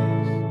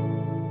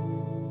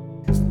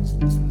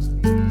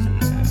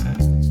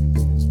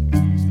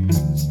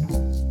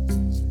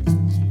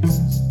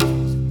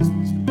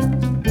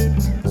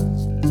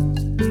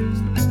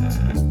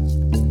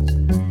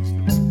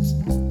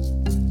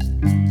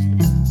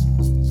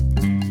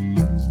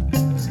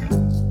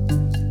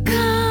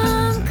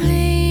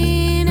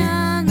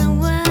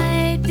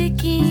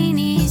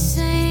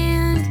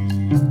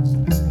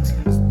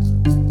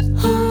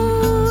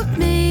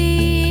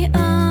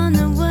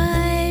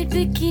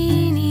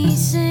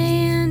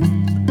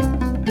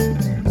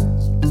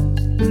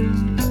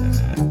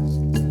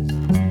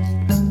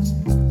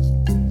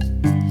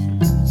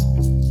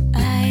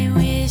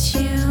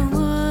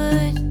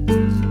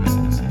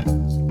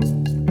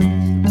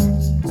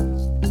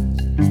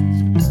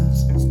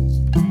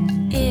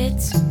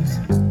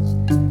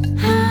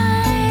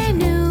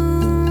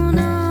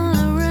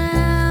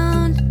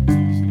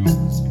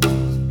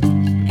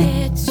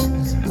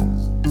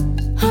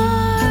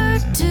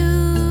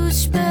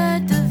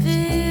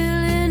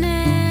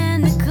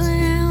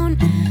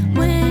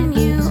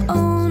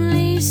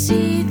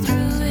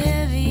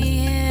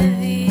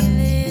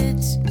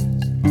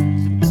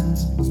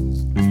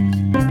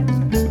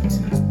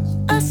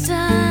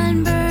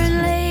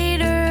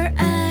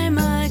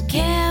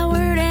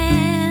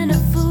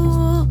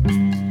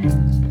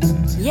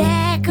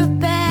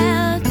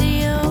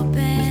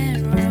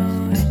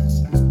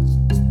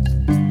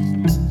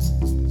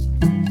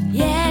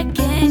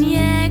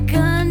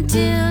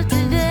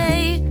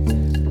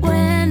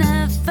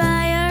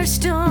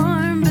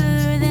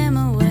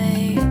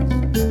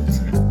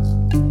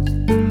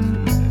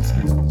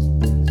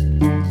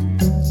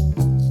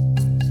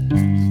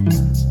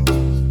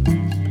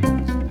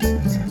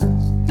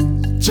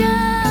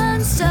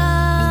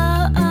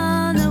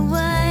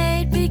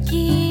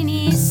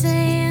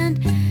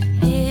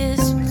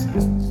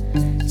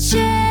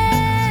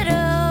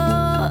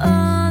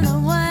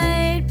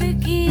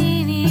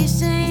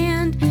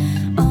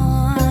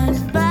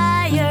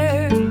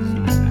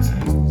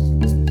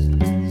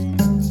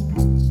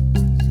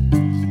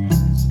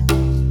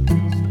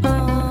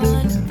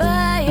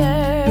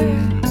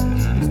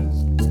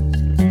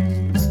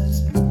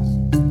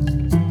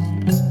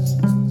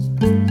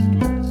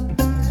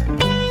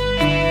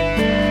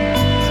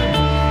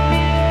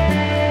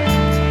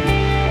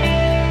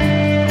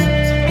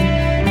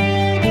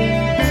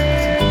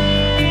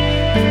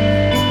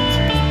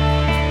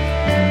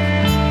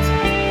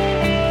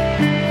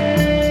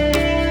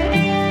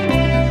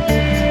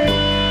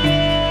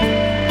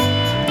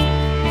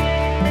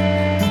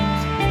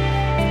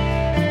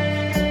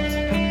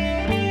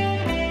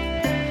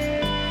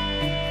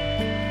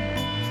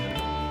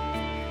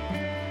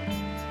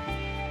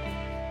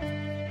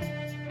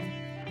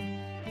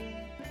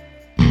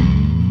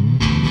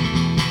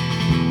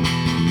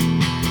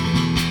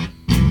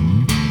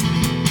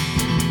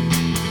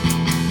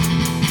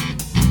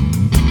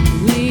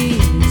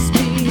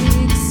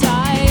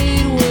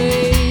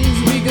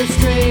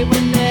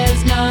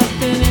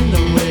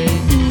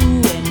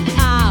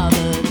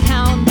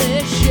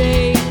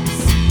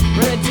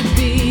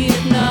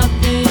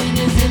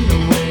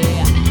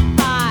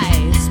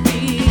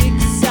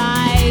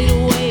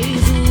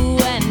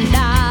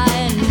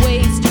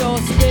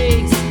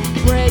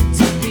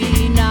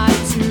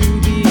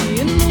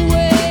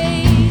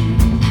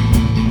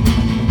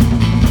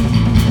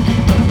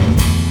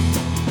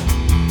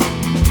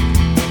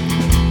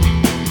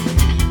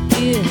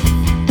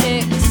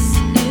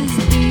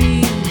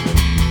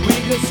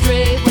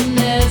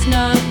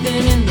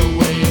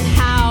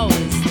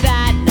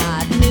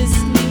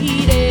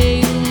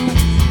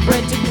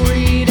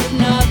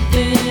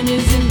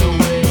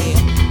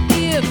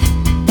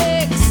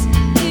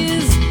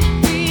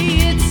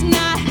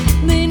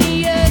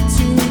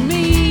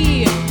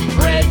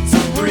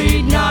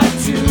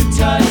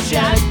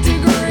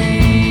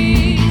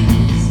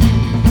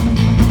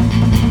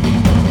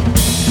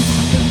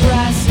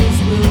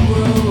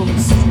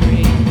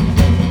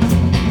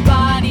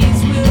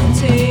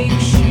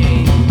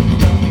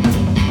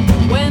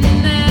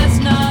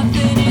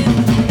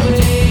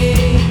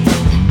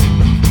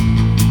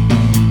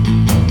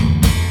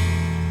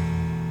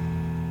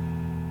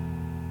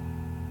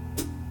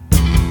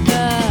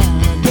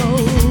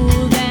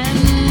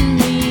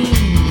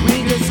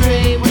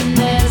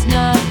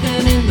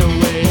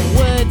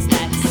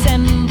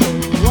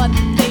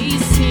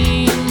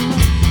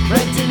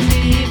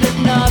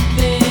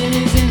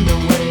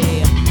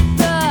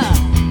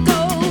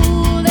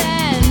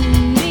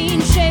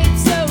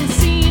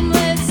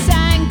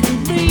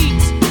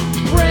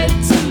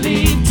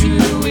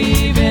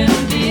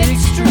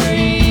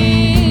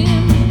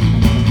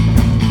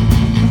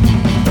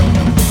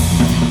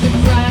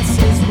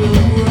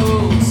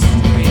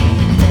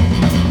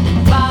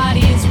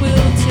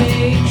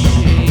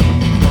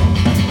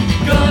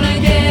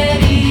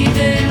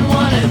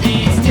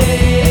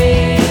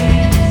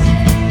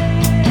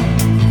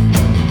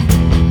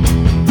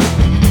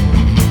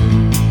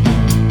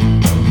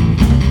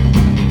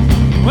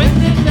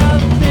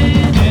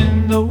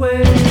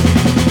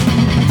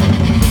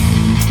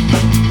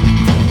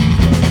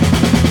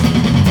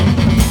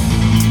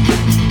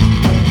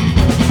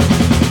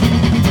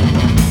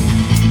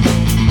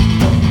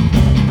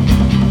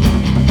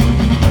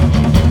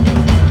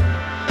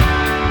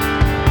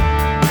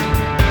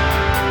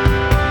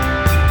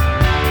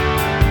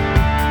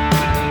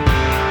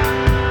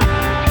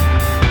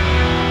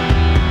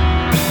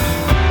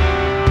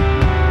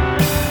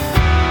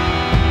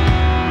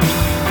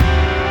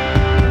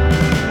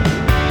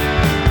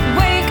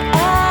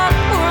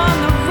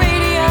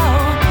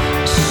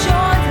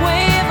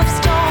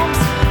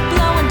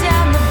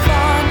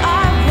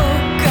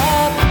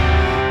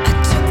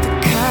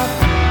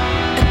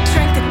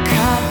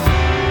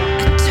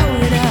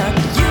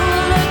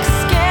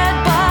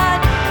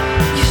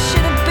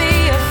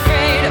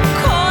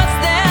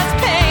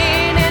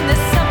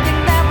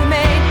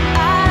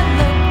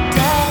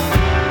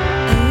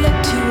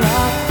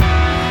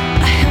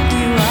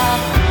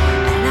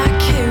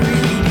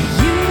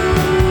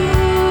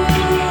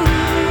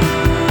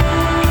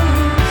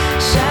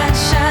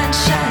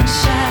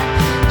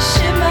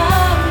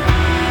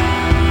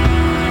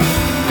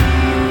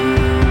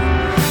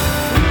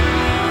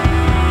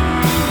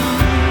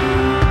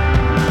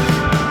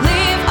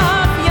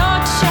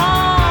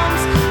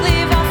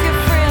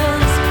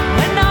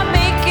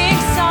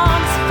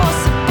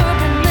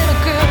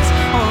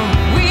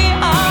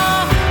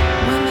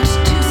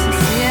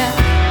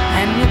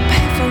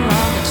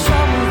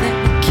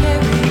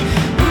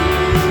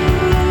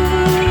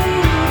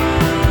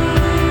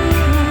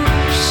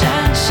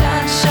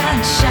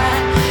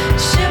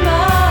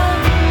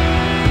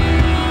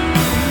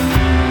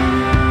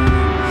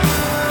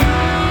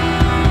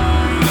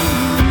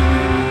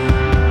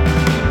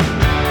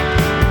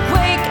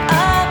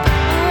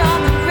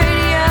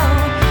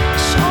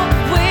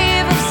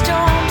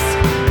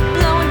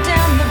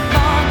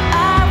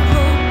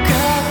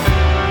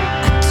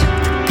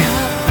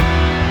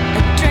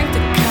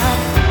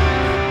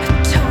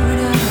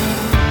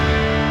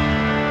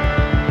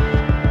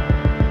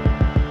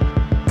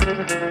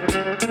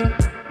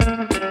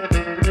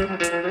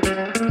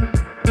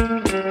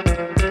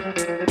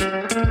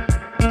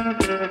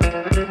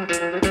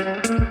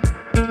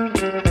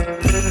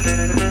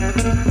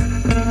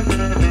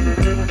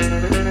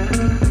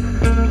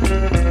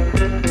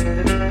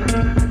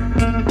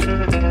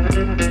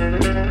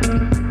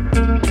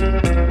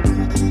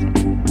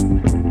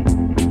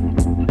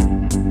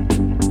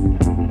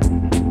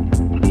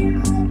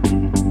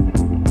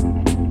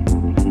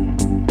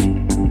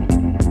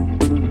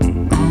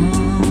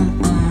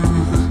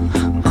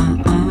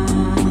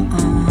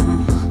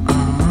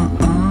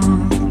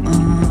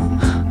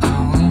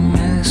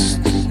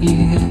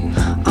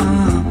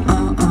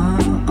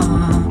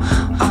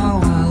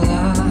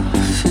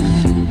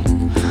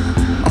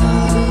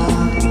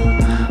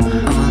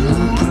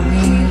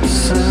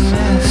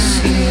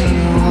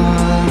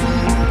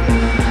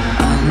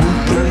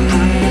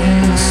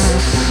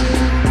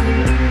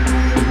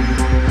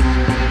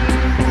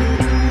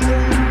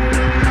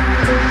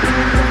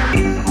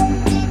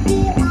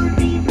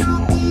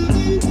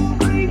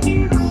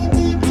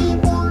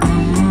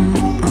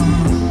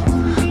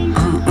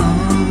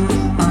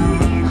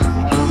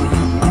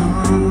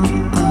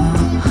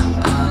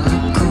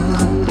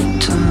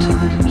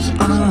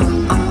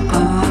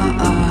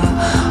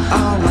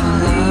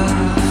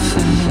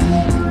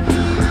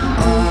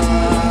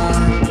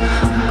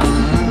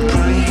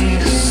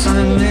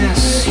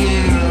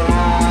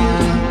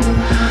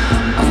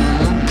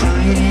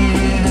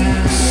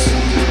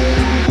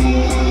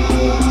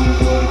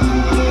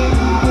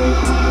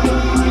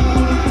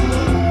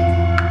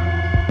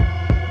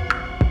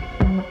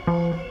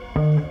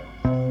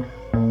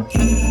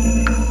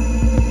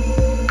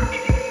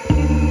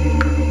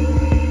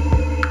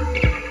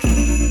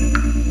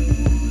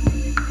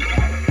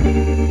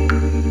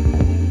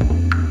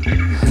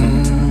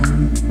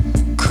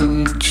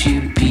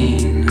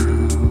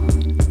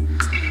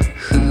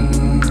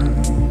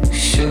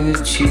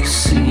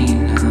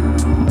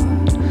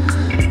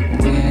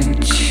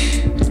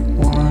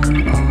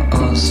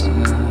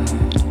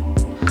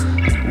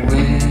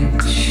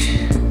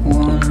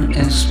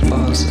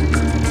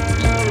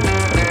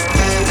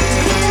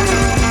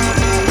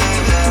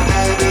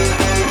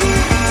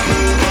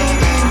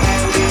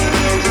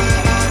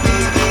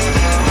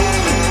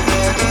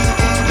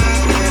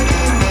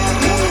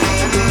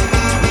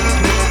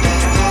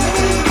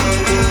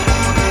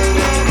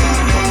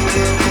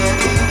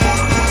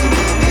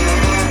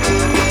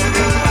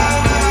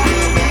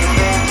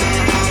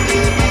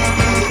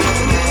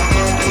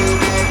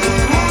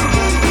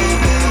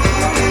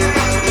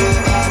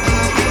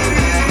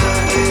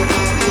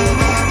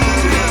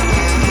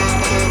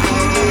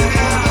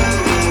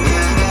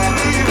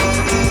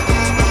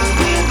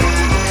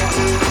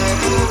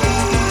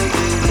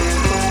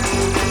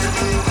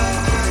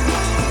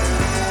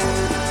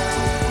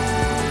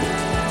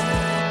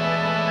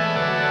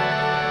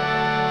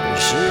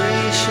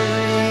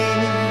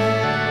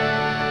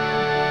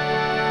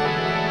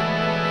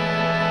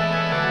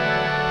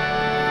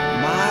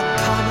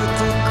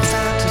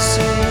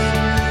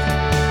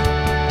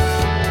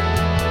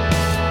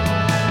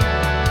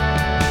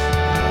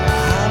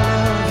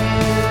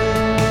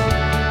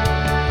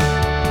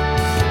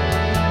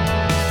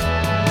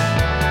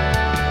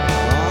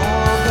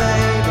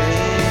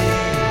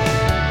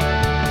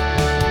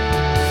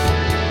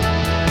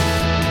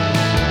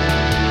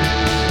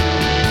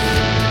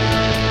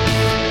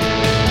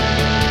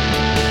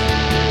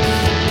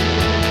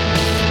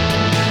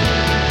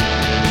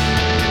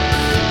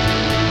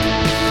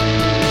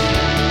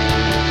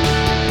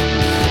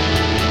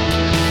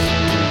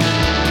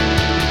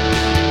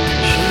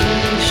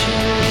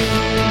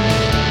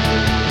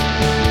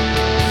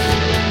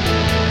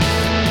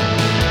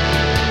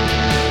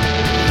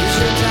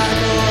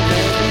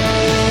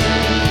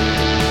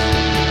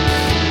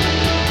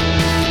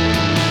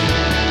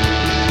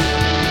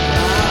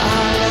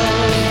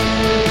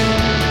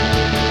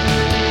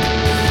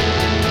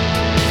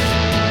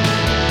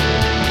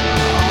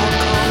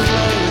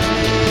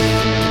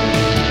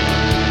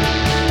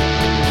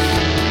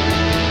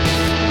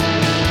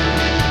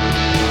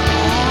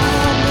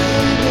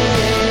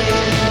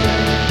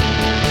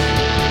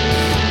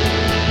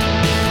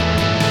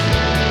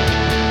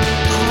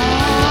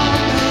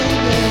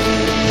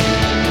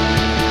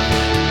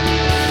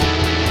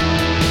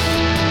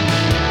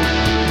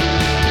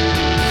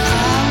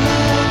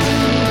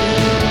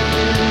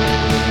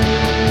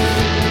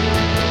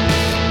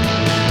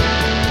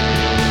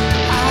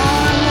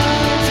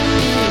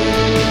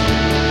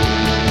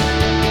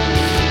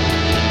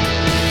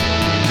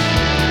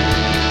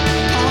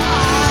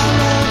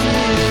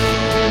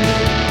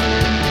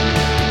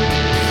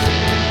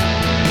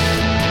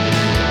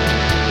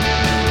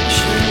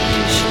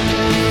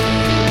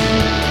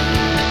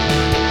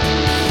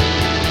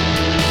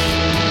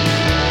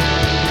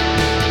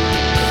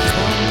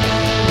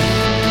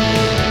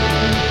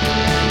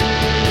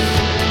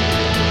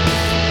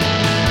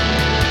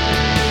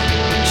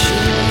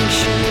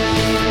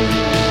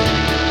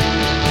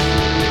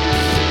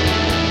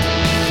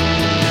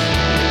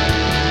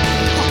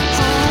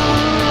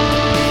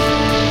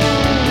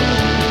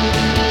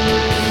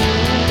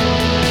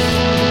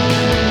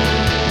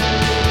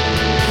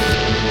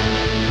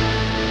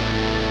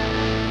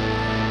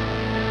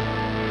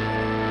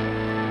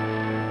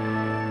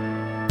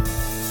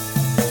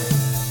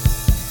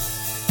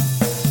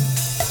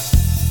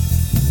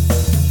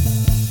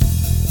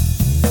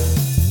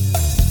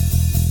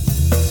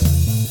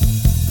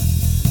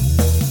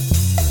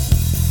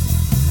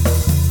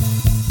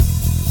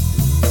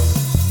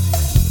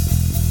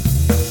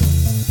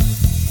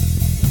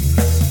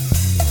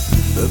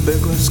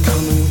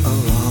 coming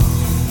along.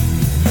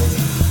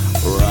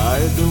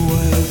 Ride the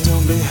wave,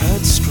 don't be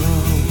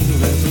headstrong,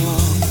 live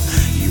long.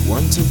 You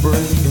want to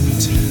break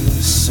into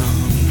the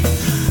song,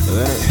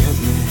 then it hit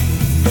me,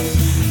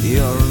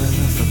 you're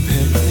in for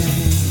picnic.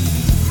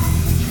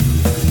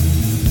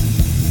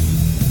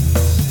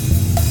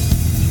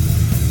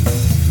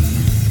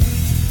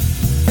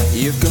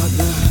 You've got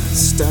the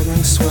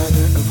staggering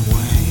swagger of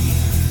Wayne,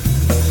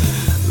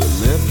 the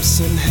lips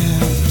and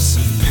hips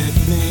of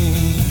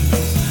Pitney,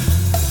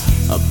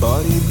 a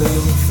body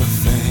built for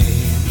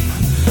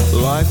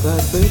fame, like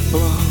that big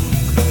bloke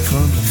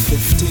from the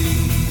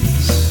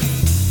 50s.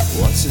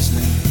 What's his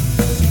name?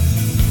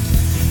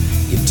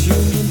 You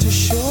tuned into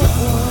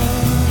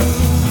shortwave,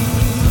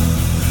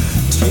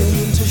 tuned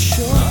into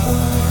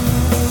shortwave,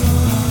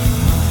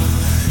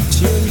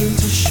 tuned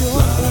into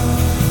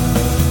shortwave.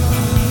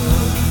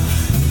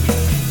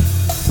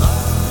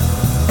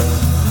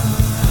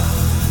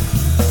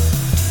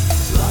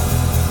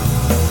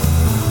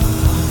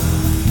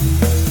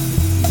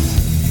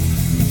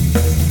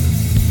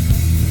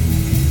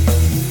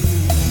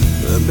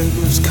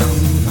 Bigger's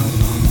coming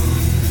along.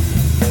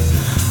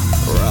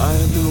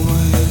 Ride the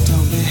wave,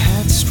 don't be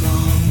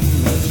headstrong,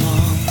 live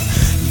long.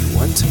 You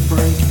want to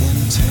break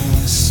into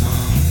a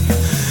song,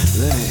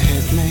 then it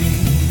hit me,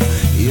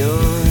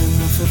 you're in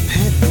for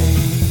Pitney.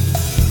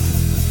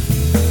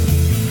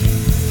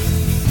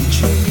 You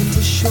tuned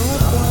into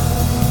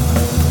shortwave,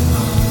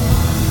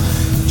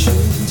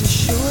 tuned into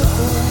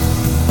shortwave.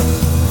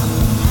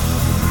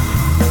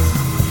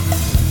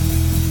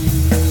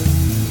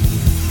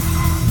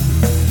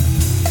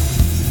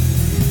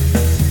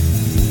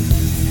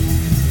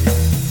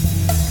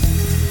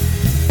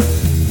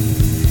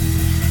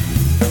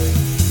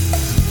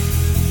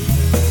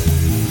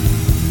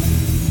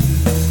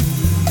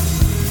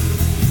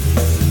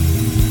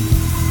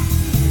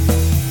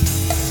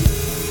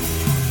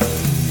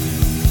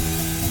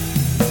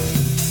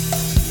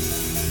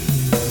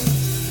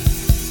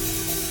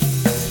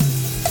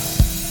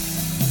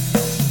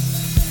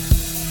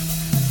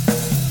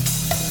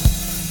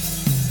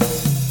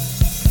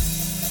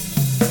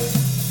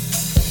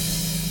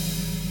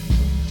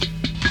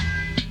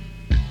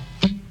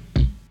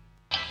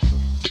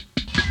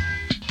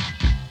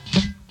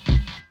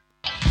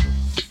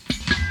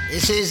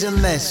 This is a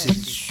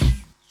message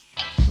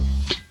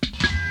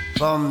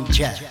from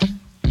Jack.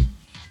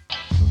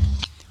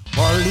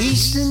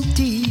 Police and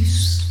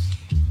thieves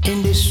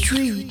in the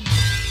street,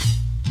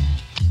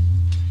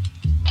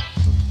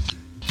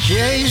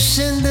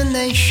 chasing the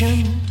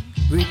nation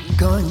with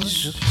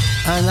guns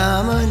and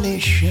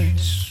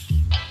ammunitions.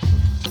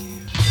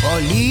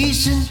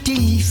 Police and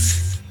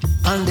thieves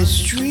on the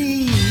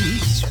street,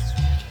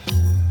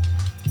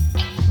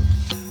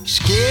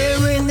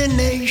 scaring the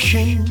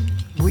nation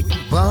with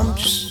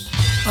bombs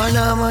and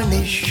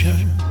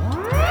ammunition,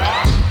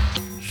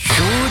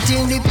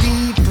 shooting the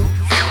people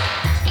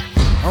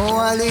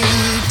while they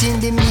eating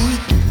the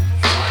meat,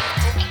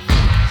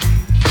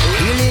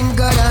 killing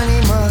God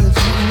animals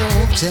with no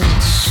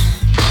sense,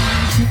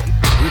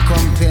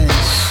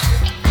 recompense.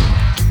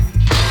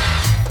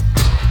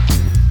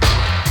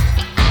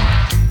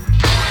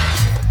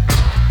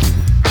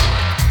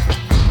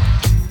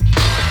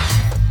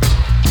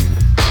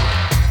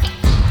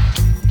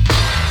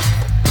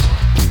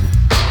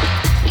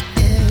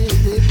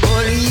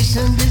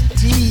 And the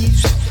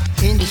thieves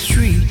in the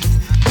street,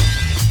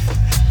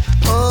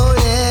 oh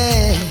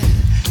yeah,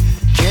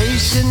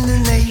 chasing the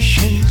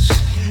nations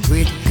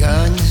with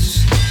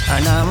guns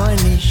and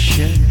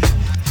ammunition.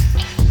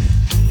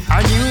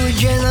 A new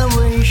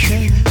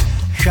generation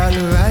shall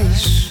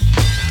rise.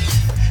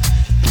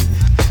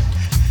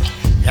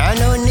 I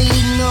don't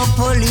need no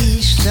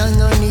police, I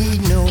don't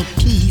need no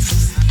thief.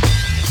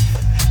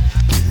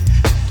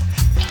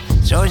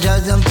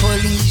 Soldiers and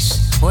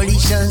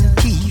police and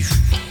thief.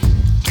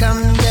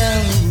 Come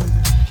down,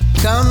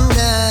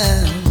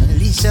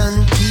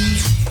 listen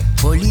thief,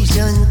 police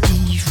and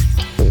thief.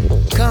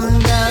 Come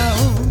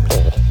down,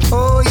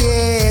 oh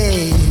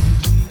yeah,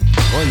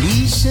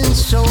 police and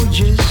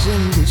soldiers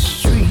in the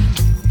street.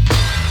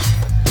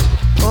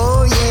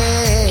 Oh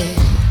yeah,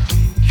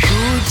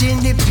 shooting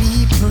the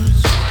people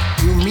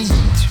you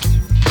meet.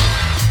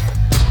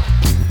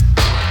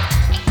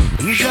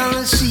 You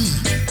shall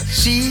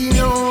see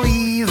no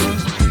evil,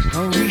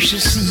 and we shall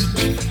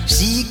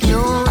seek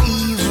no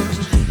evil.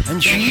 And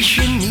she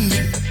should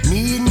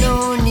need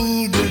no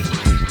nigger,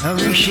 and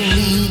we should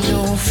need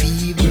no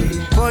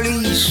feeble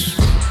police.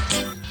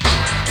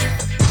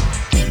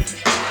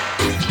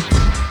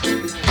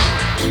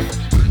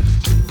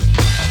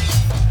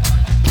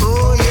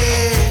 Oh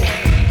yeah,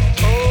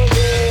 oh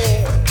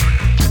yeah,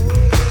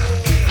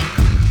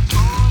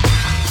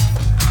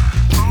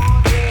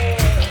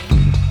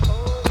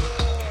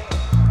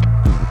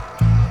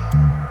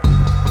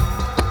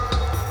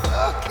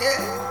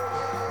 okay.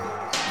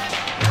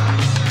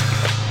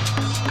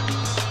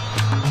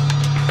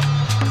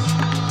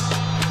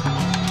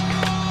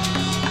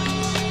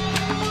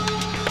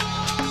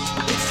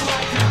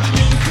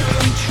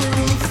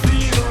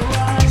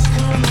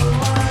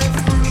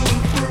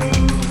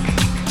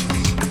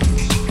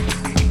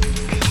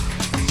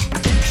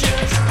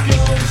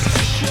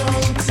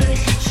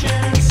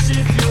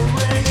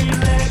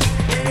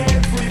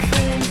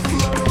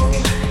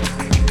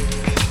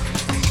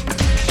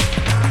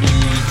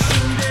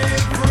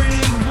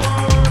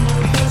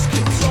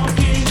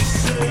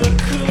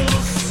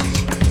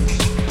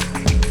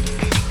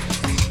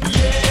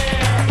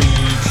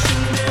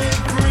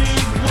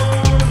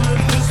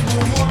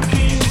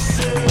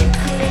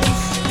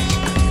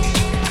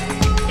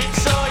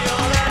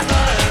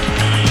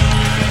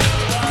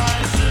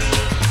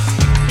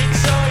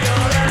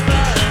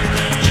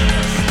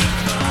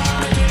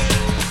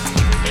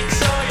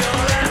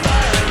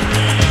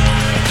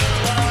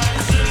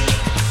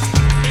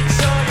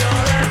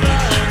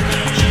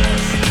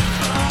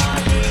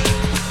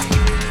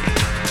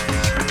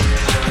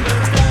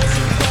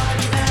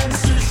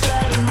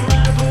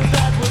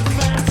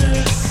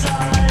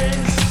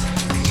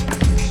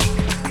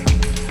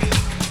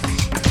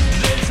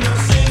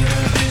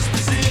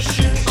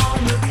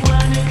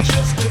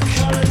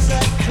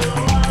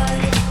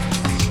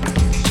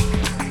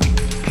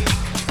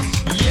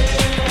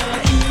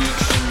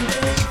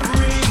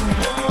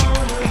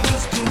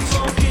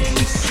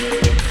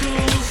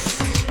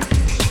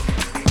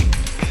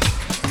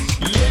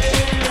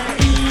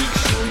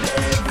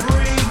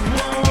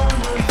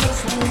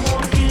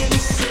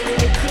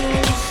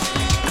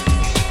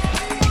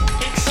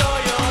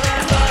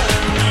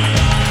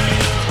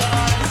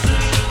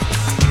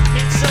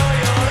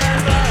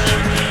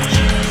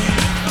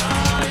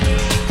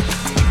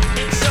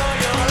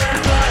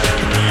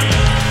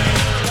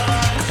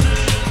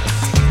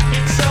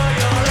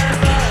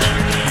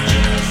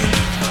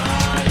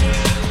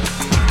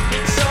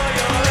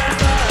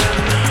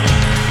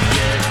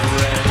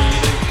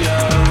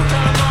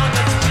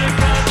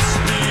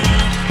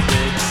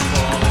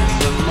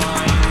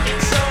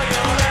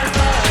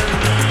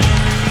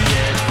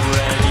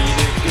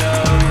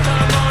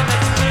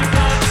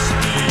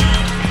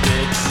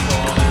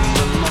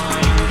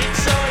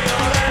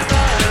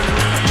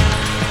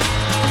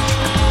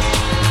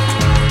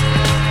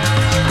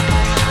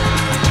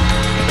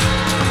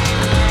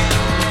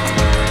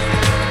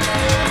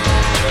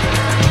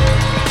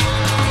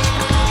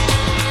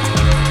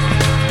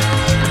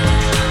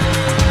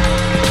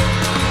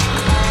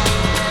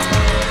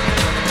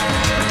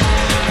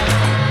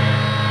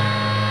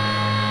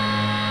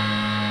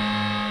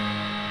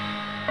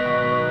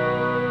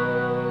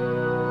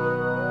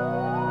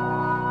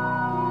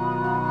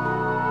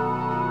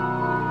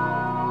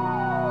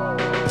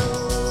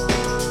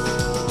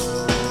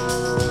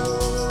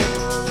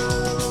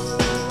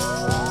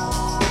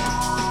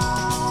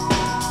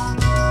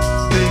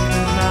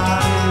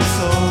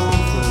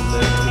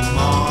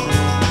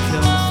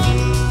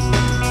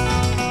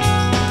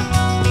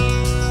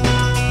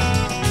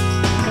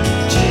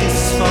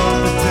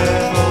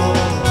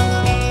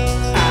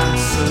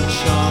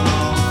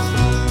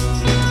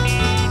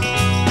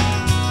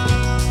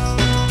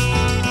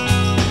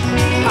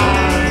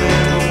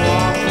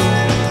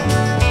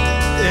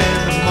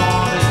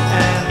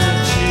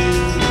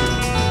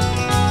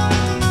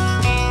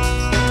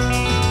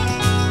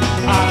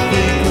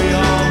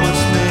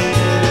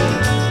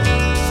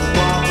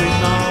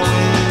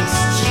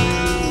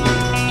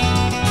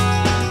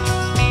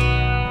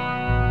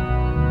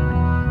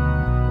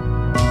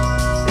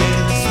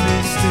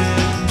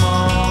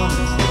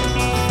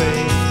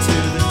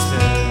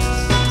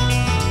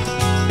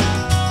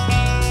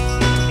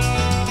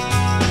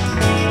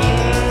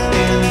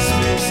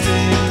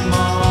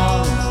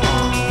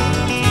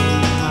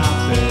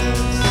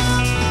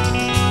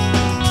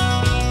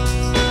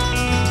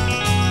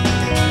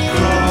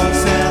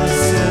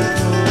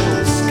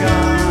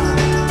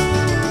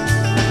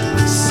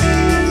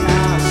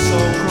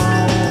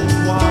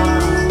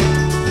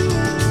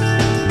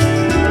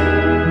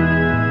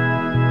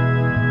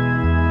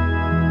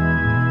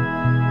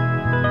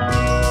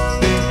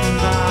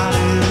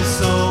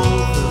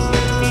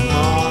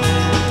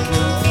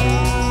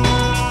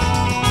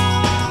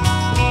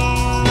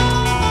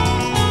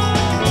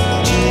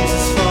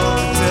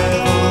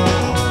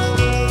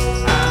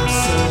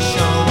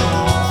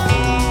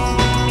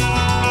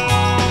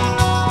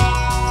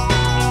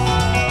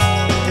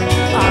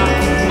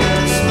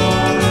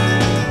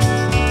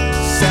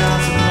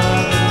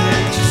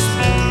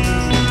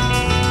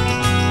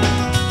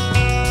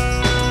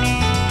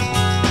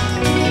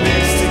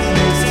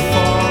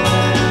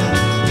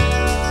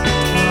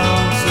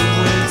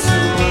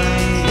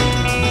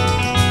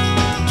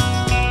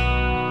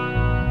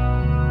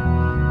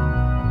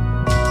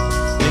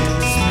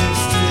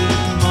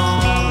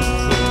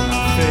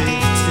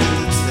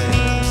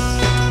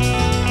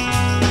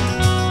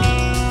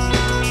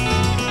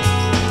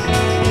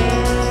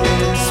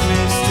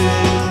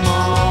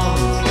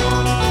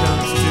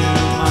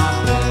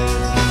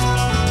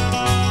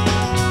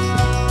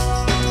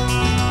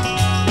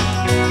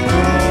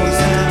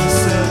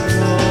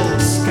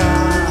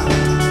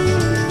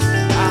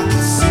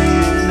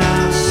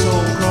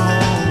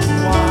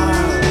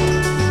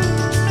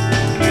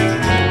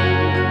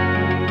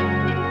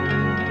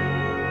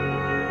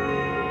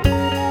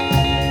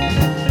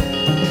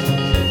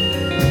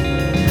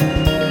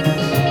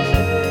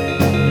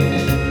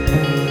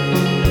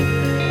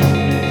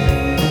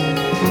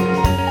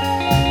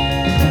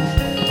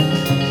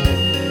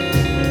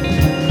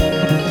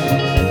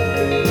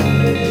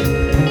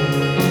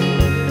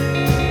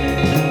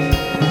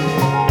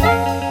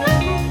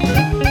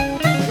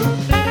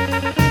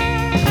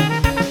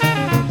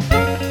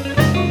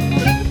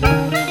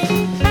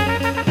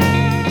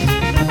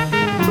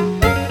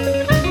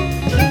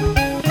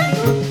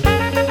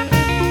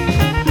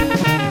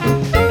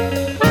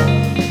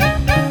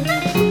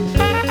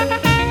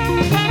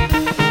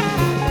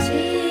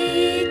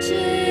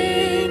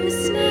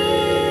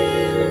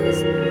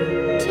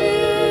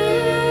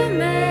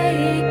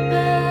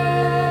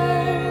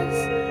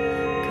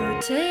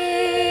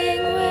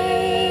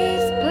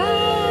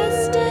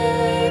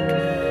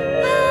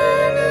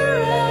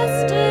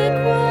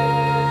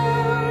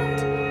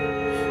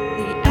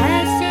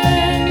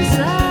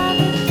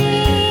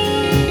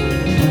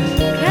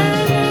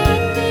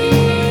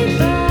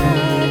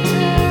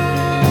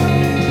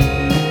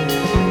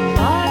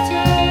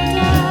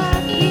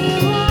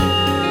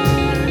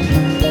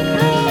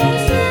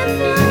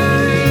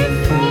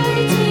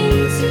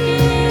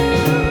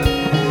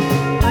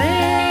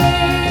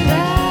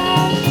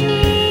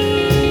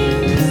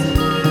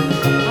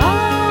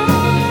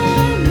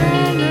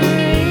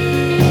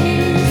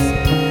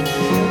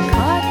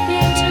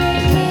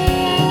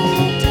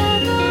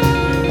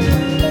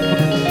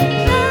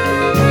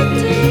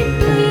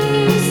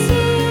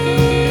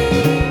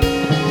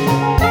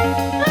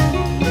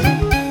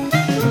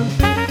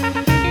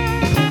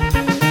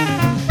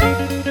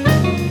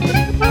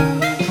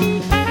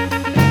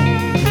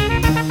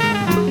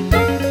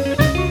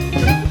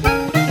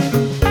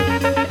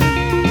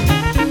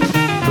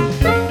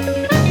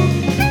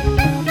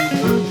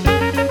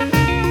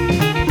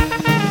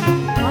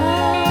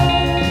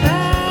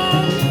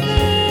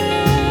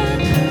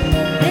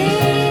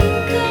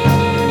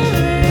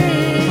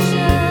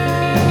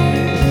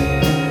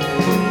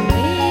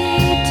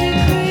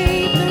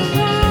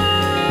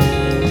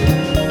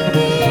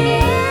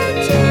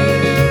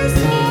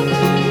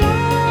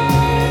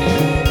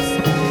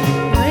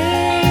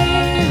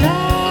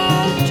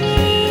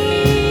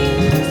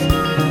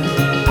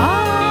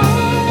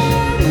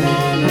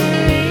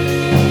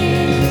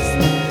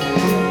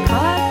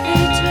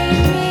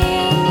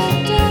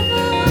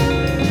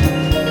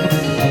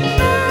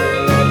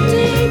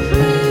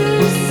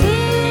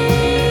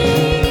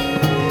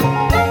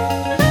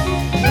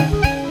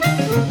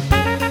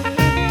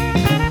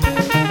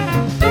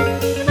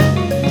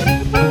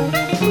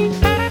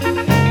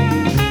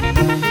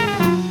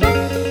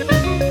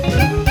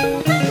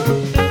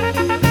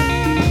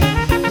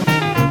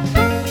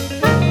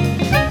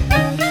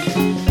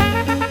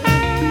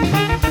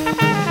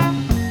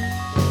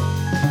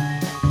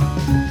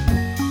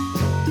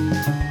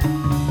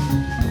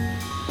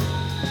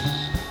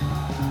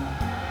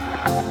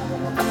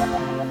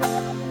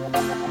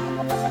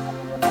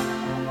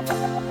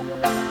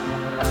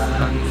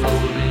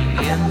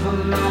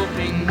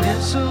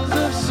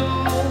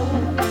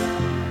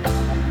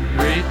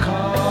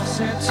 recall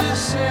senses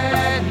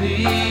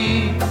sadly.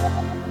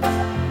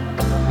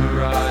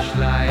 Mirage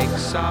like,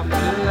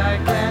 softly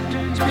like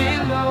lanterns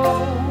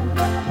below,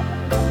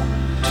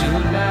 to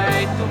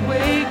light the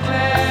way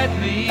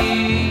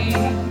gladly.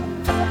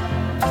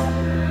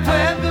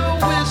 Where the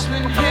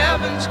whistling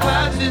heavens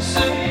clouds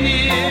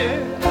disappear,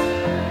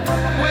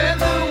 where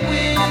the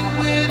wind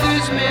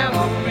withers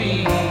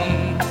memory,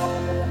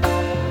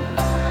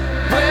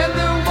 where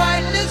the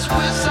whiteness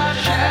whisks our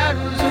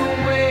shadows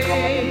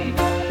away.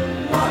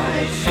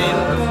 White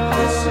feel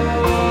the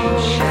same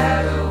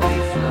shadowy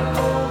flow.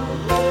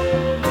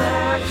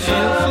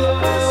 Feel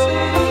the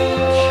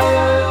same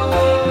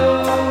shadowy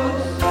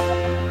ghost.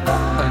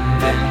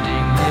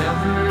 Unbending,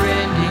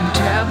 never-ending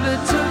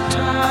tablets of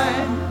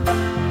time.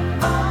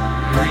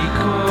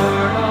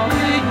 Record all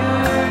the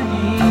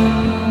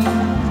yearning.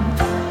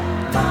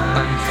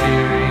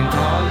 Unfearing,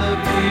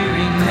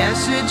 all-appearing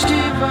message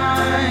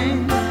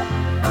divine.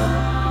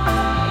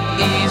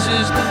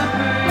 Eases the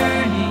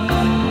burning.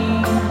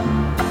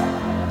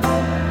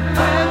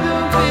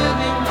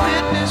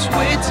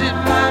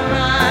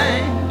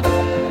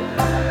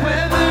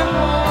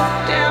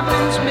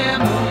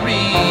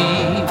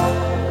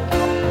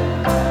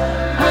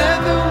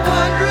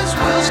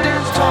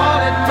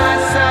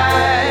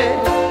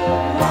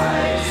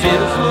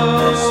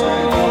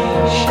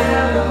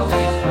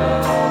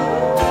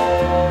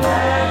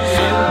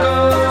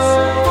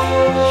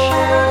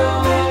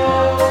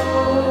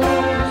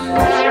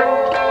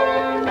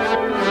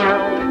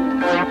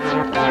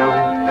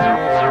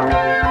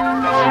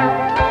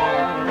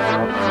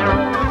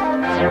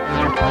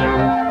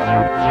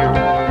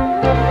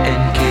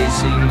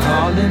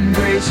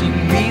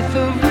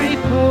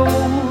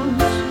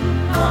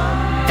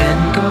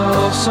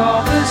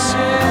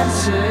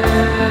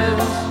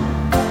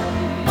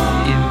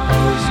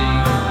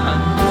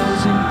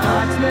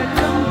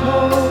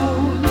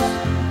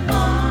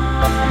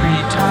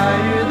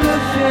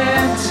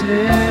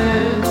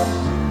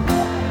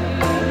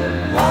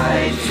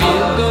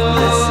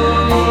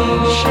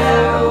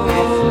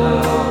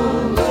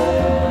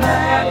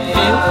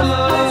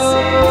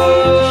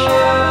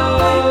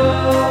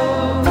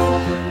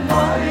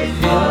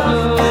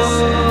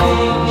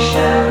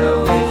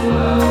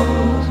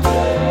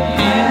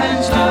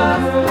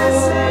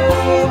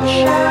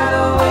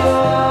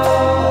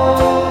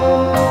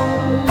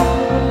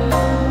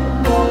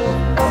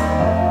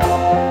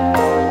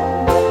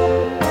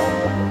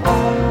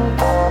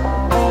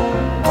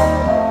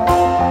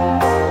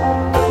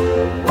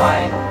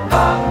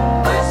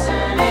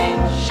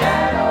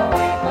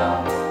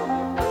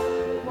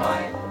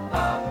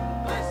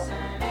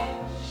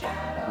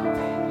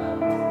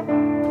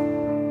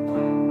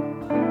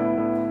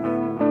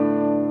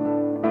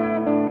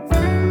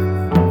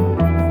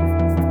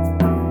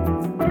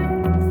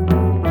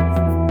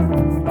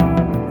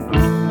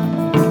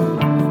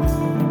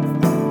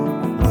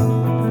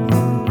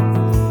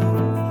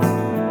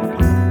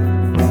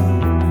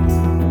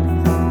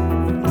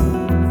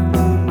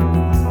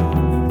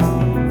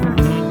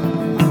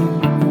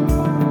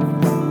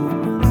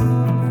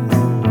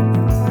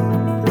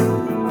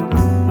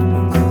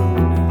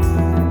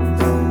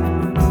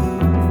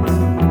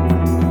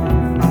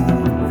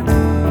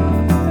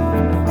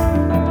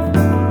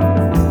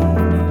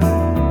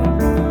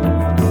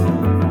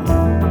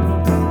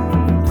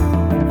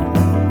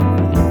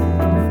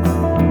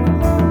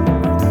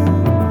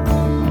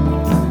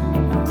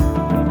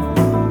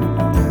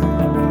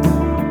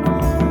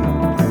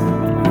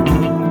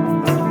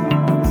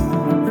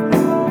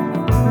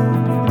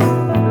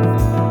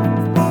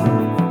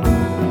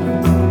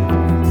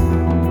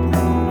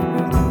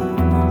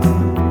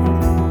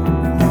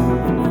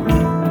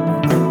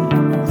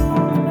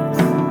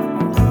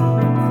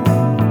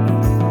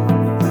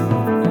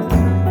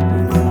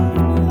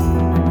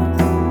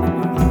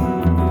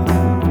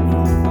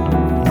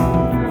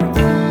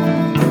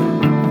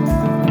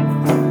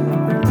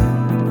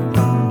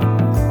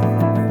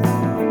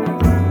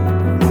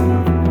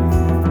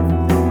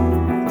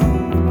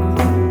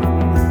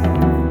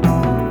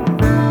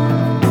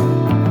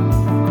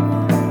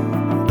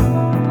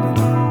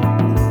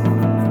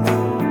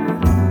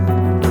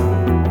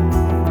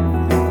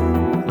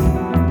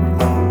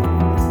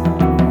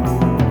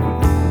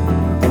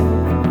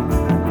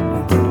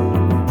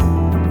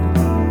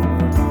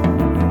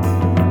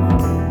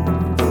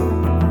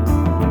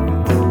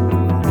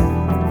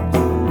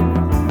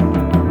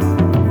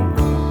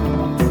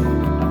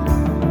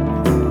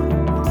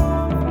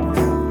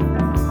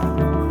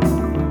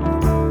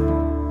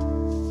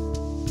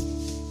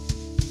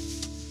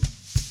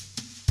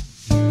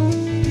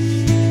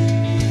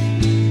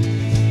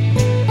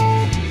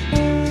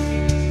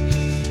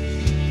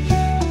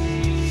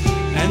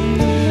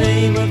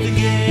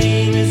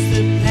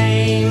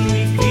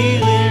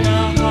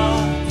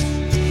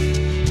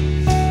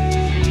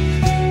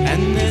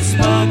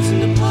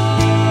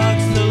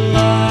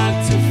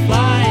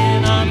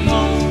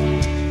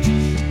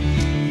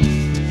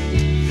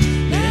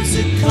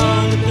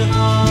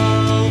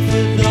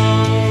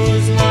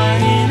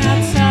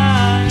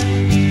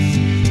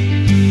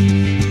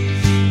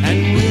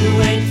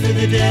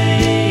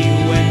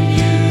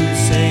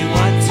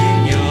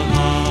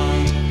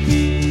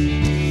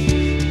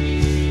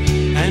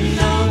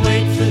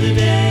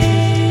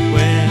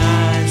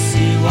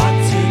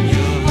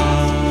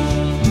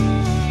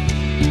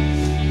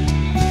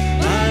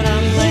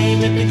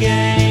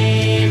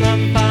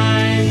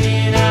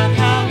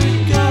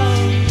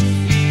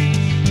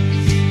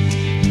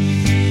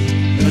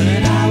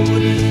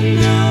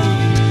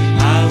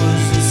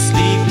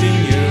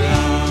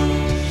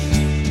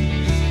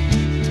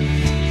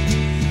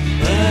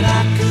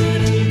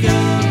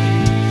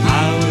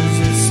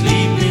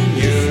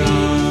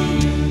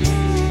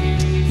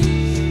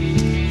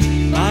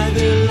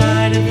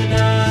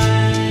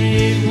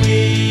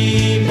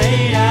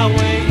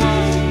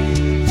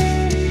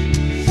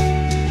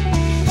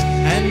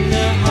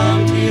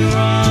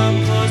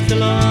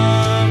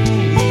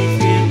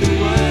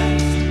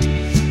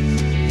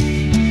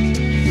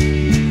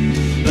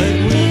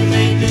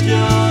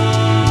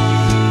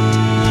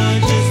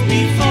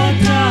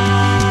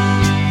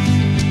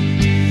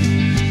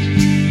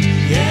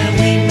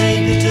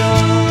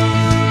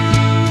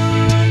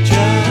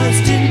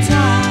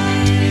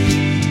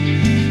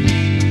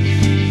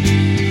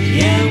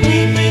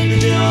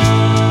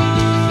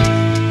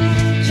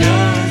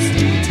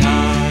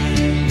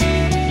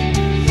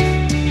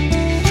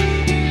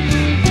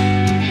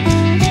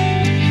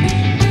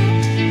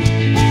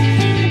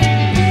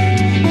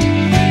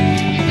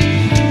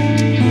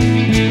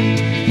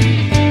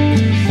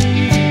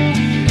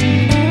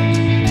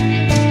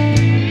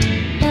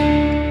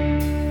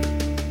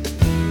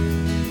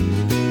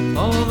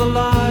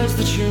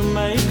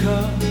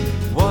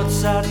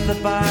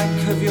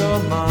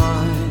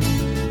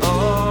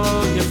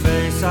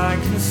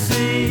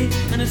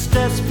 and it's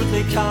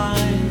desperately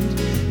kind.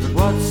 But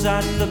what's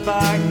at the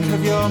back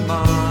of your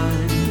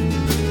mind?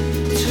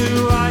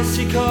 Two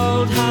icy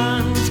cold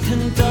hands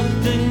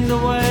conducting the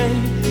way.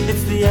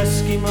 It's the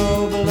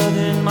Eskimo blood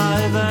in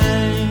my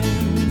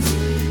veins.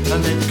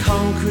 Amid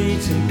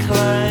concrete and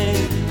clay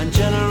and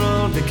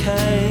general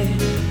decay,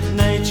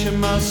 nature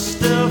must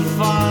still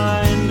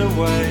find a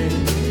way.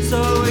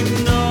 So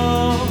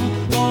ignore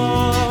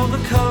all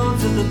the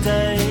codes of the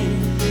day.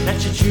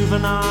 Let your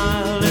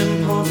juvenile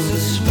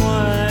impulses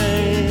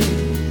sway.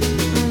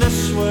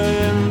 This way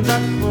and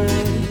that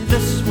way,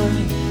 this way,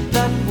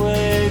 that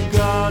way.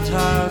 God,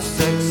 how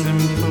sex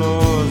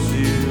implores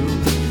you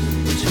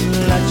to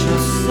let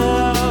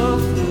yourself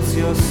lose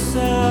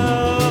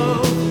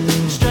yourself.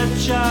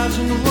 Stretch out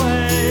and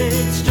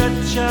wait,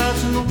 stretch out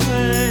and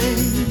wait.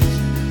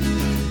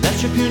 Let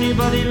your puny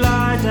body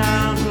lie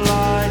down,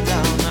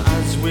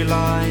 as we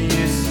lie,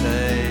 you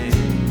say.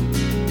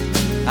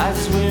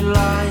 As we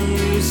lie,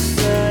 you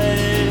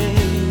say.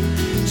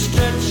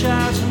 Stretch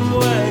out and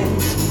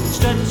wait,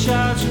 stretch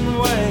out and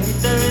wait.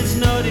 There is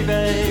no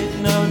debate,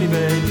 no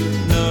debate,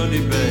 no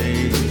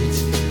debate.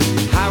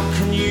 How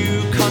can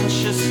you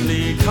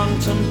consciously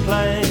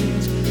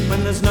contemplate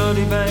when there's no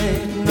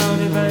debate, no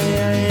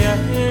debate?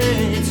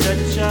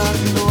 Stretch out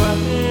and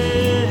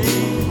wait,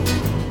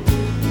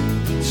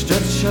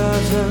 stretch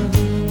out and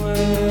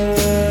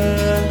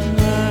wait,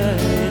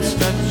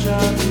 stretch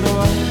out and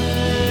wait.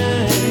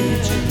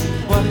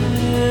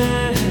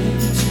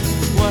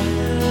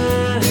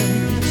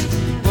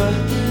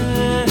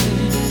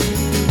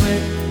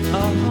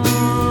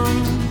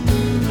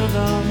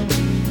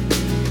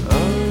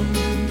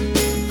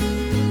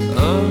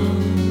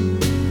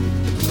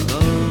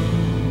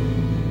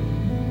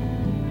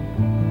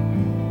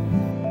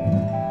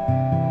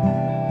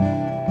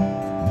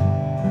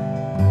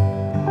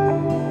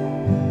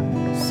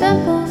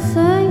 Simple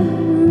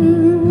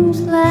things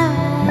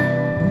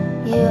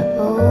like your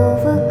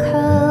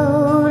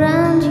overcoat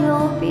and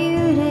your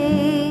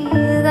beauty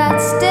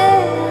that's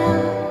still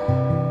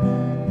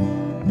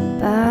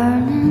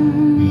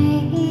burning me.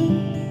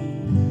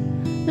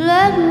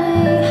 Let me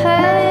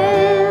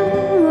hang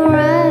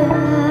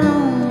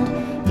around,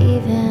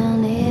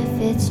 even if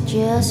it's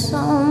just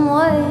some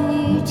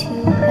way to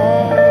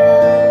have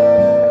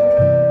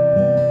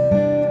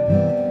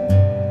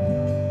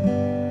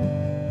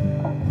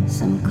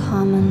some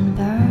common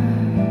burn.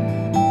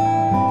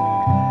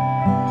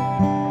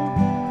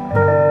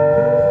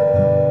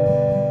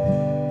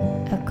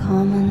 A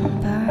common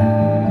burn.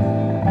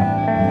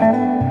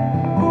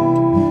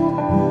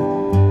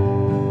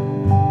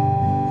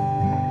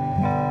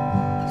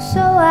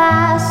 So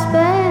I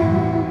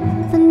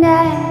spent the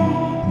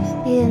night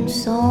in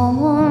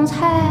someone's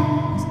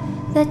house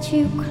that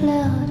you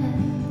cluttered.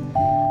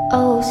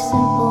 Oh,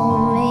 simple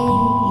me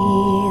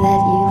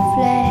that you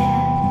fled.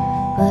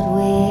 But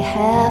we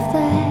have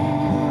that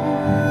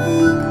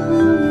in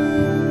common.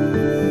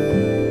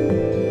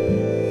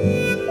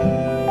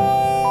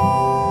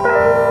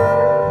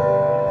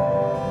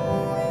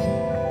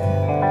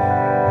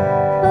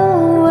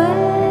 Oh,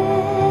 well,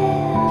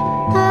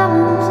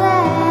 haven't I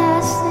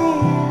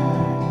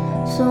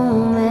said so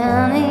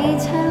many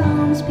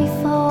times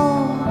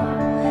before?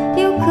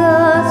 You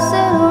could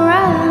sit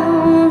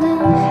around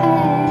and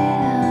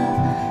have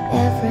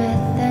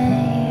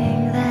everything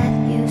that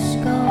you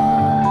score.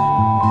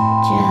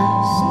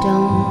 Just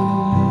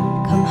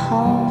don't come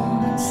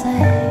home and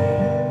say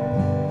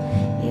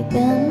you've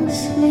been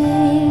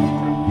asleep.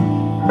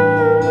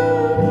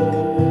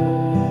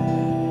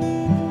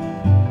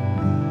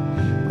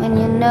 When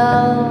you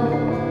know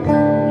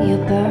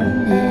you're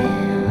burning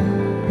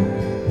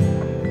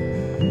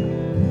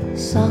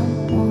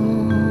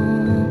someone.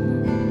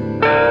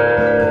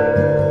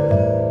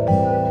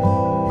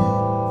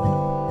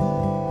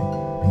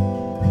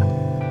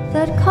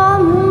 That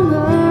common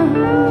burn.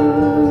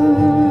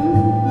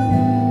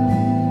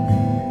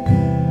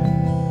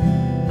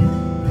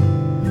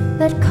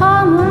 That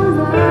common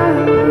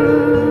burn.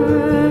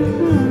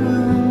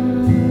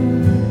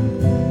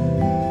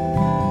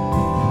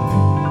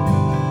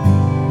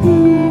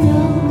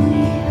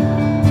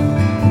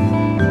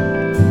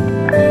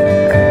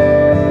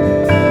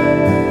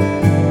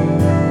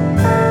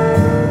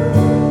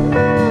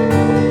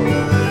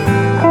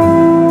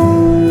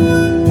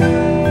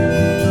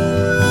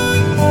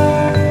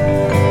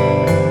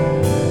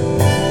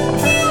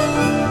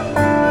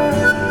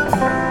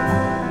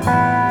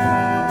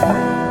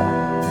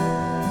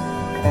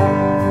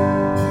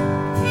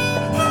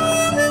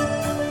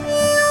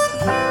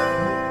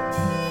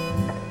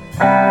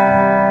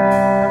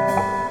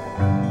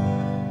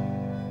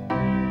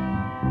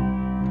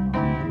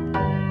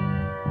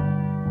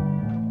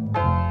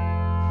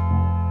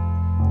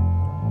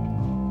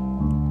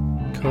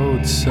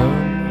 Cold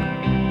sun,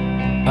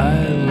 I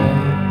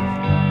love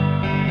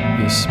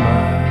your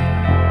smile.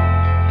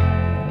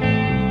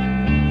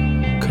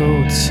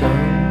 Cold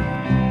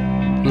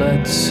sun,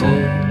 let's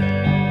sit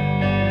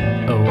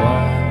a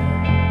while.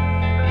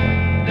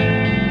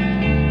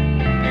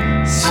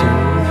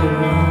 Silver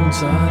rounds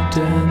are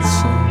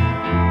dancing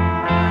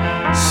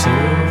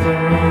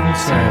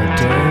Silverings are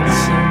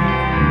dancing,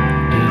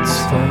 it's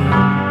fun,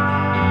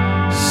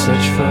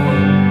 such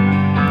fun.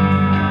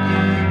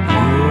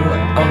 You're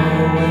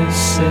always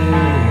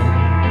saying,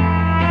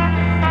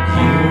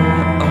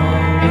 you're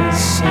always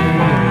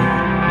saying,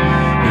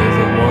 you're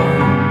the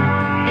one,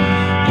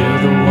 you're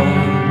the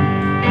one.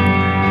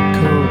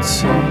 Cold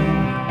sun,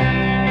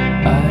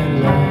 I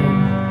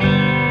love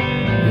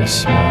your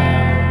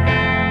smile.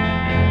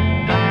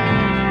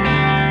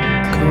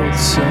 Cold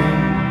sun,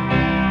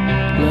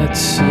 let's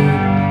sit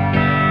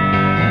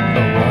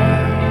a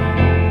while.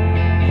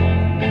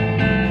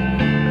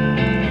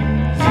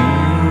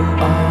 You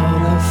are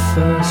the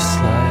first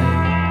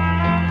light,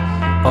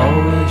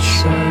 always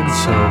shine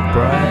so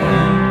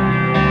bright,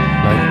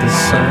 like the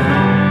sun,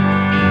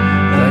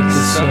 like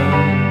the sun.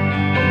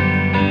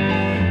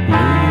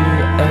 Will you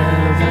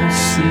ever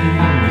see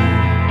me?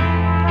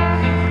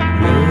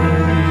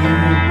 Will you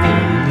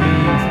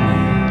believe me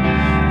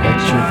that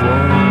you've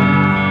won?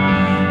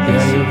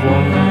 Yeah, you've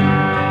won.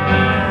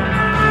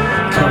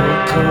 Cold,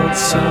 cold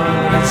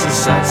sun, it's a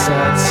sad,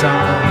 sad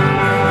song.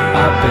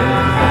 I've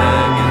been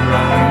hanging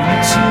around you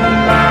too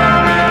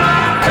long.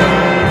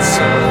 Cold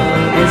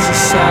sun, it's a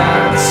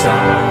sad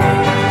song.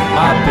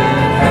 I've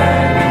been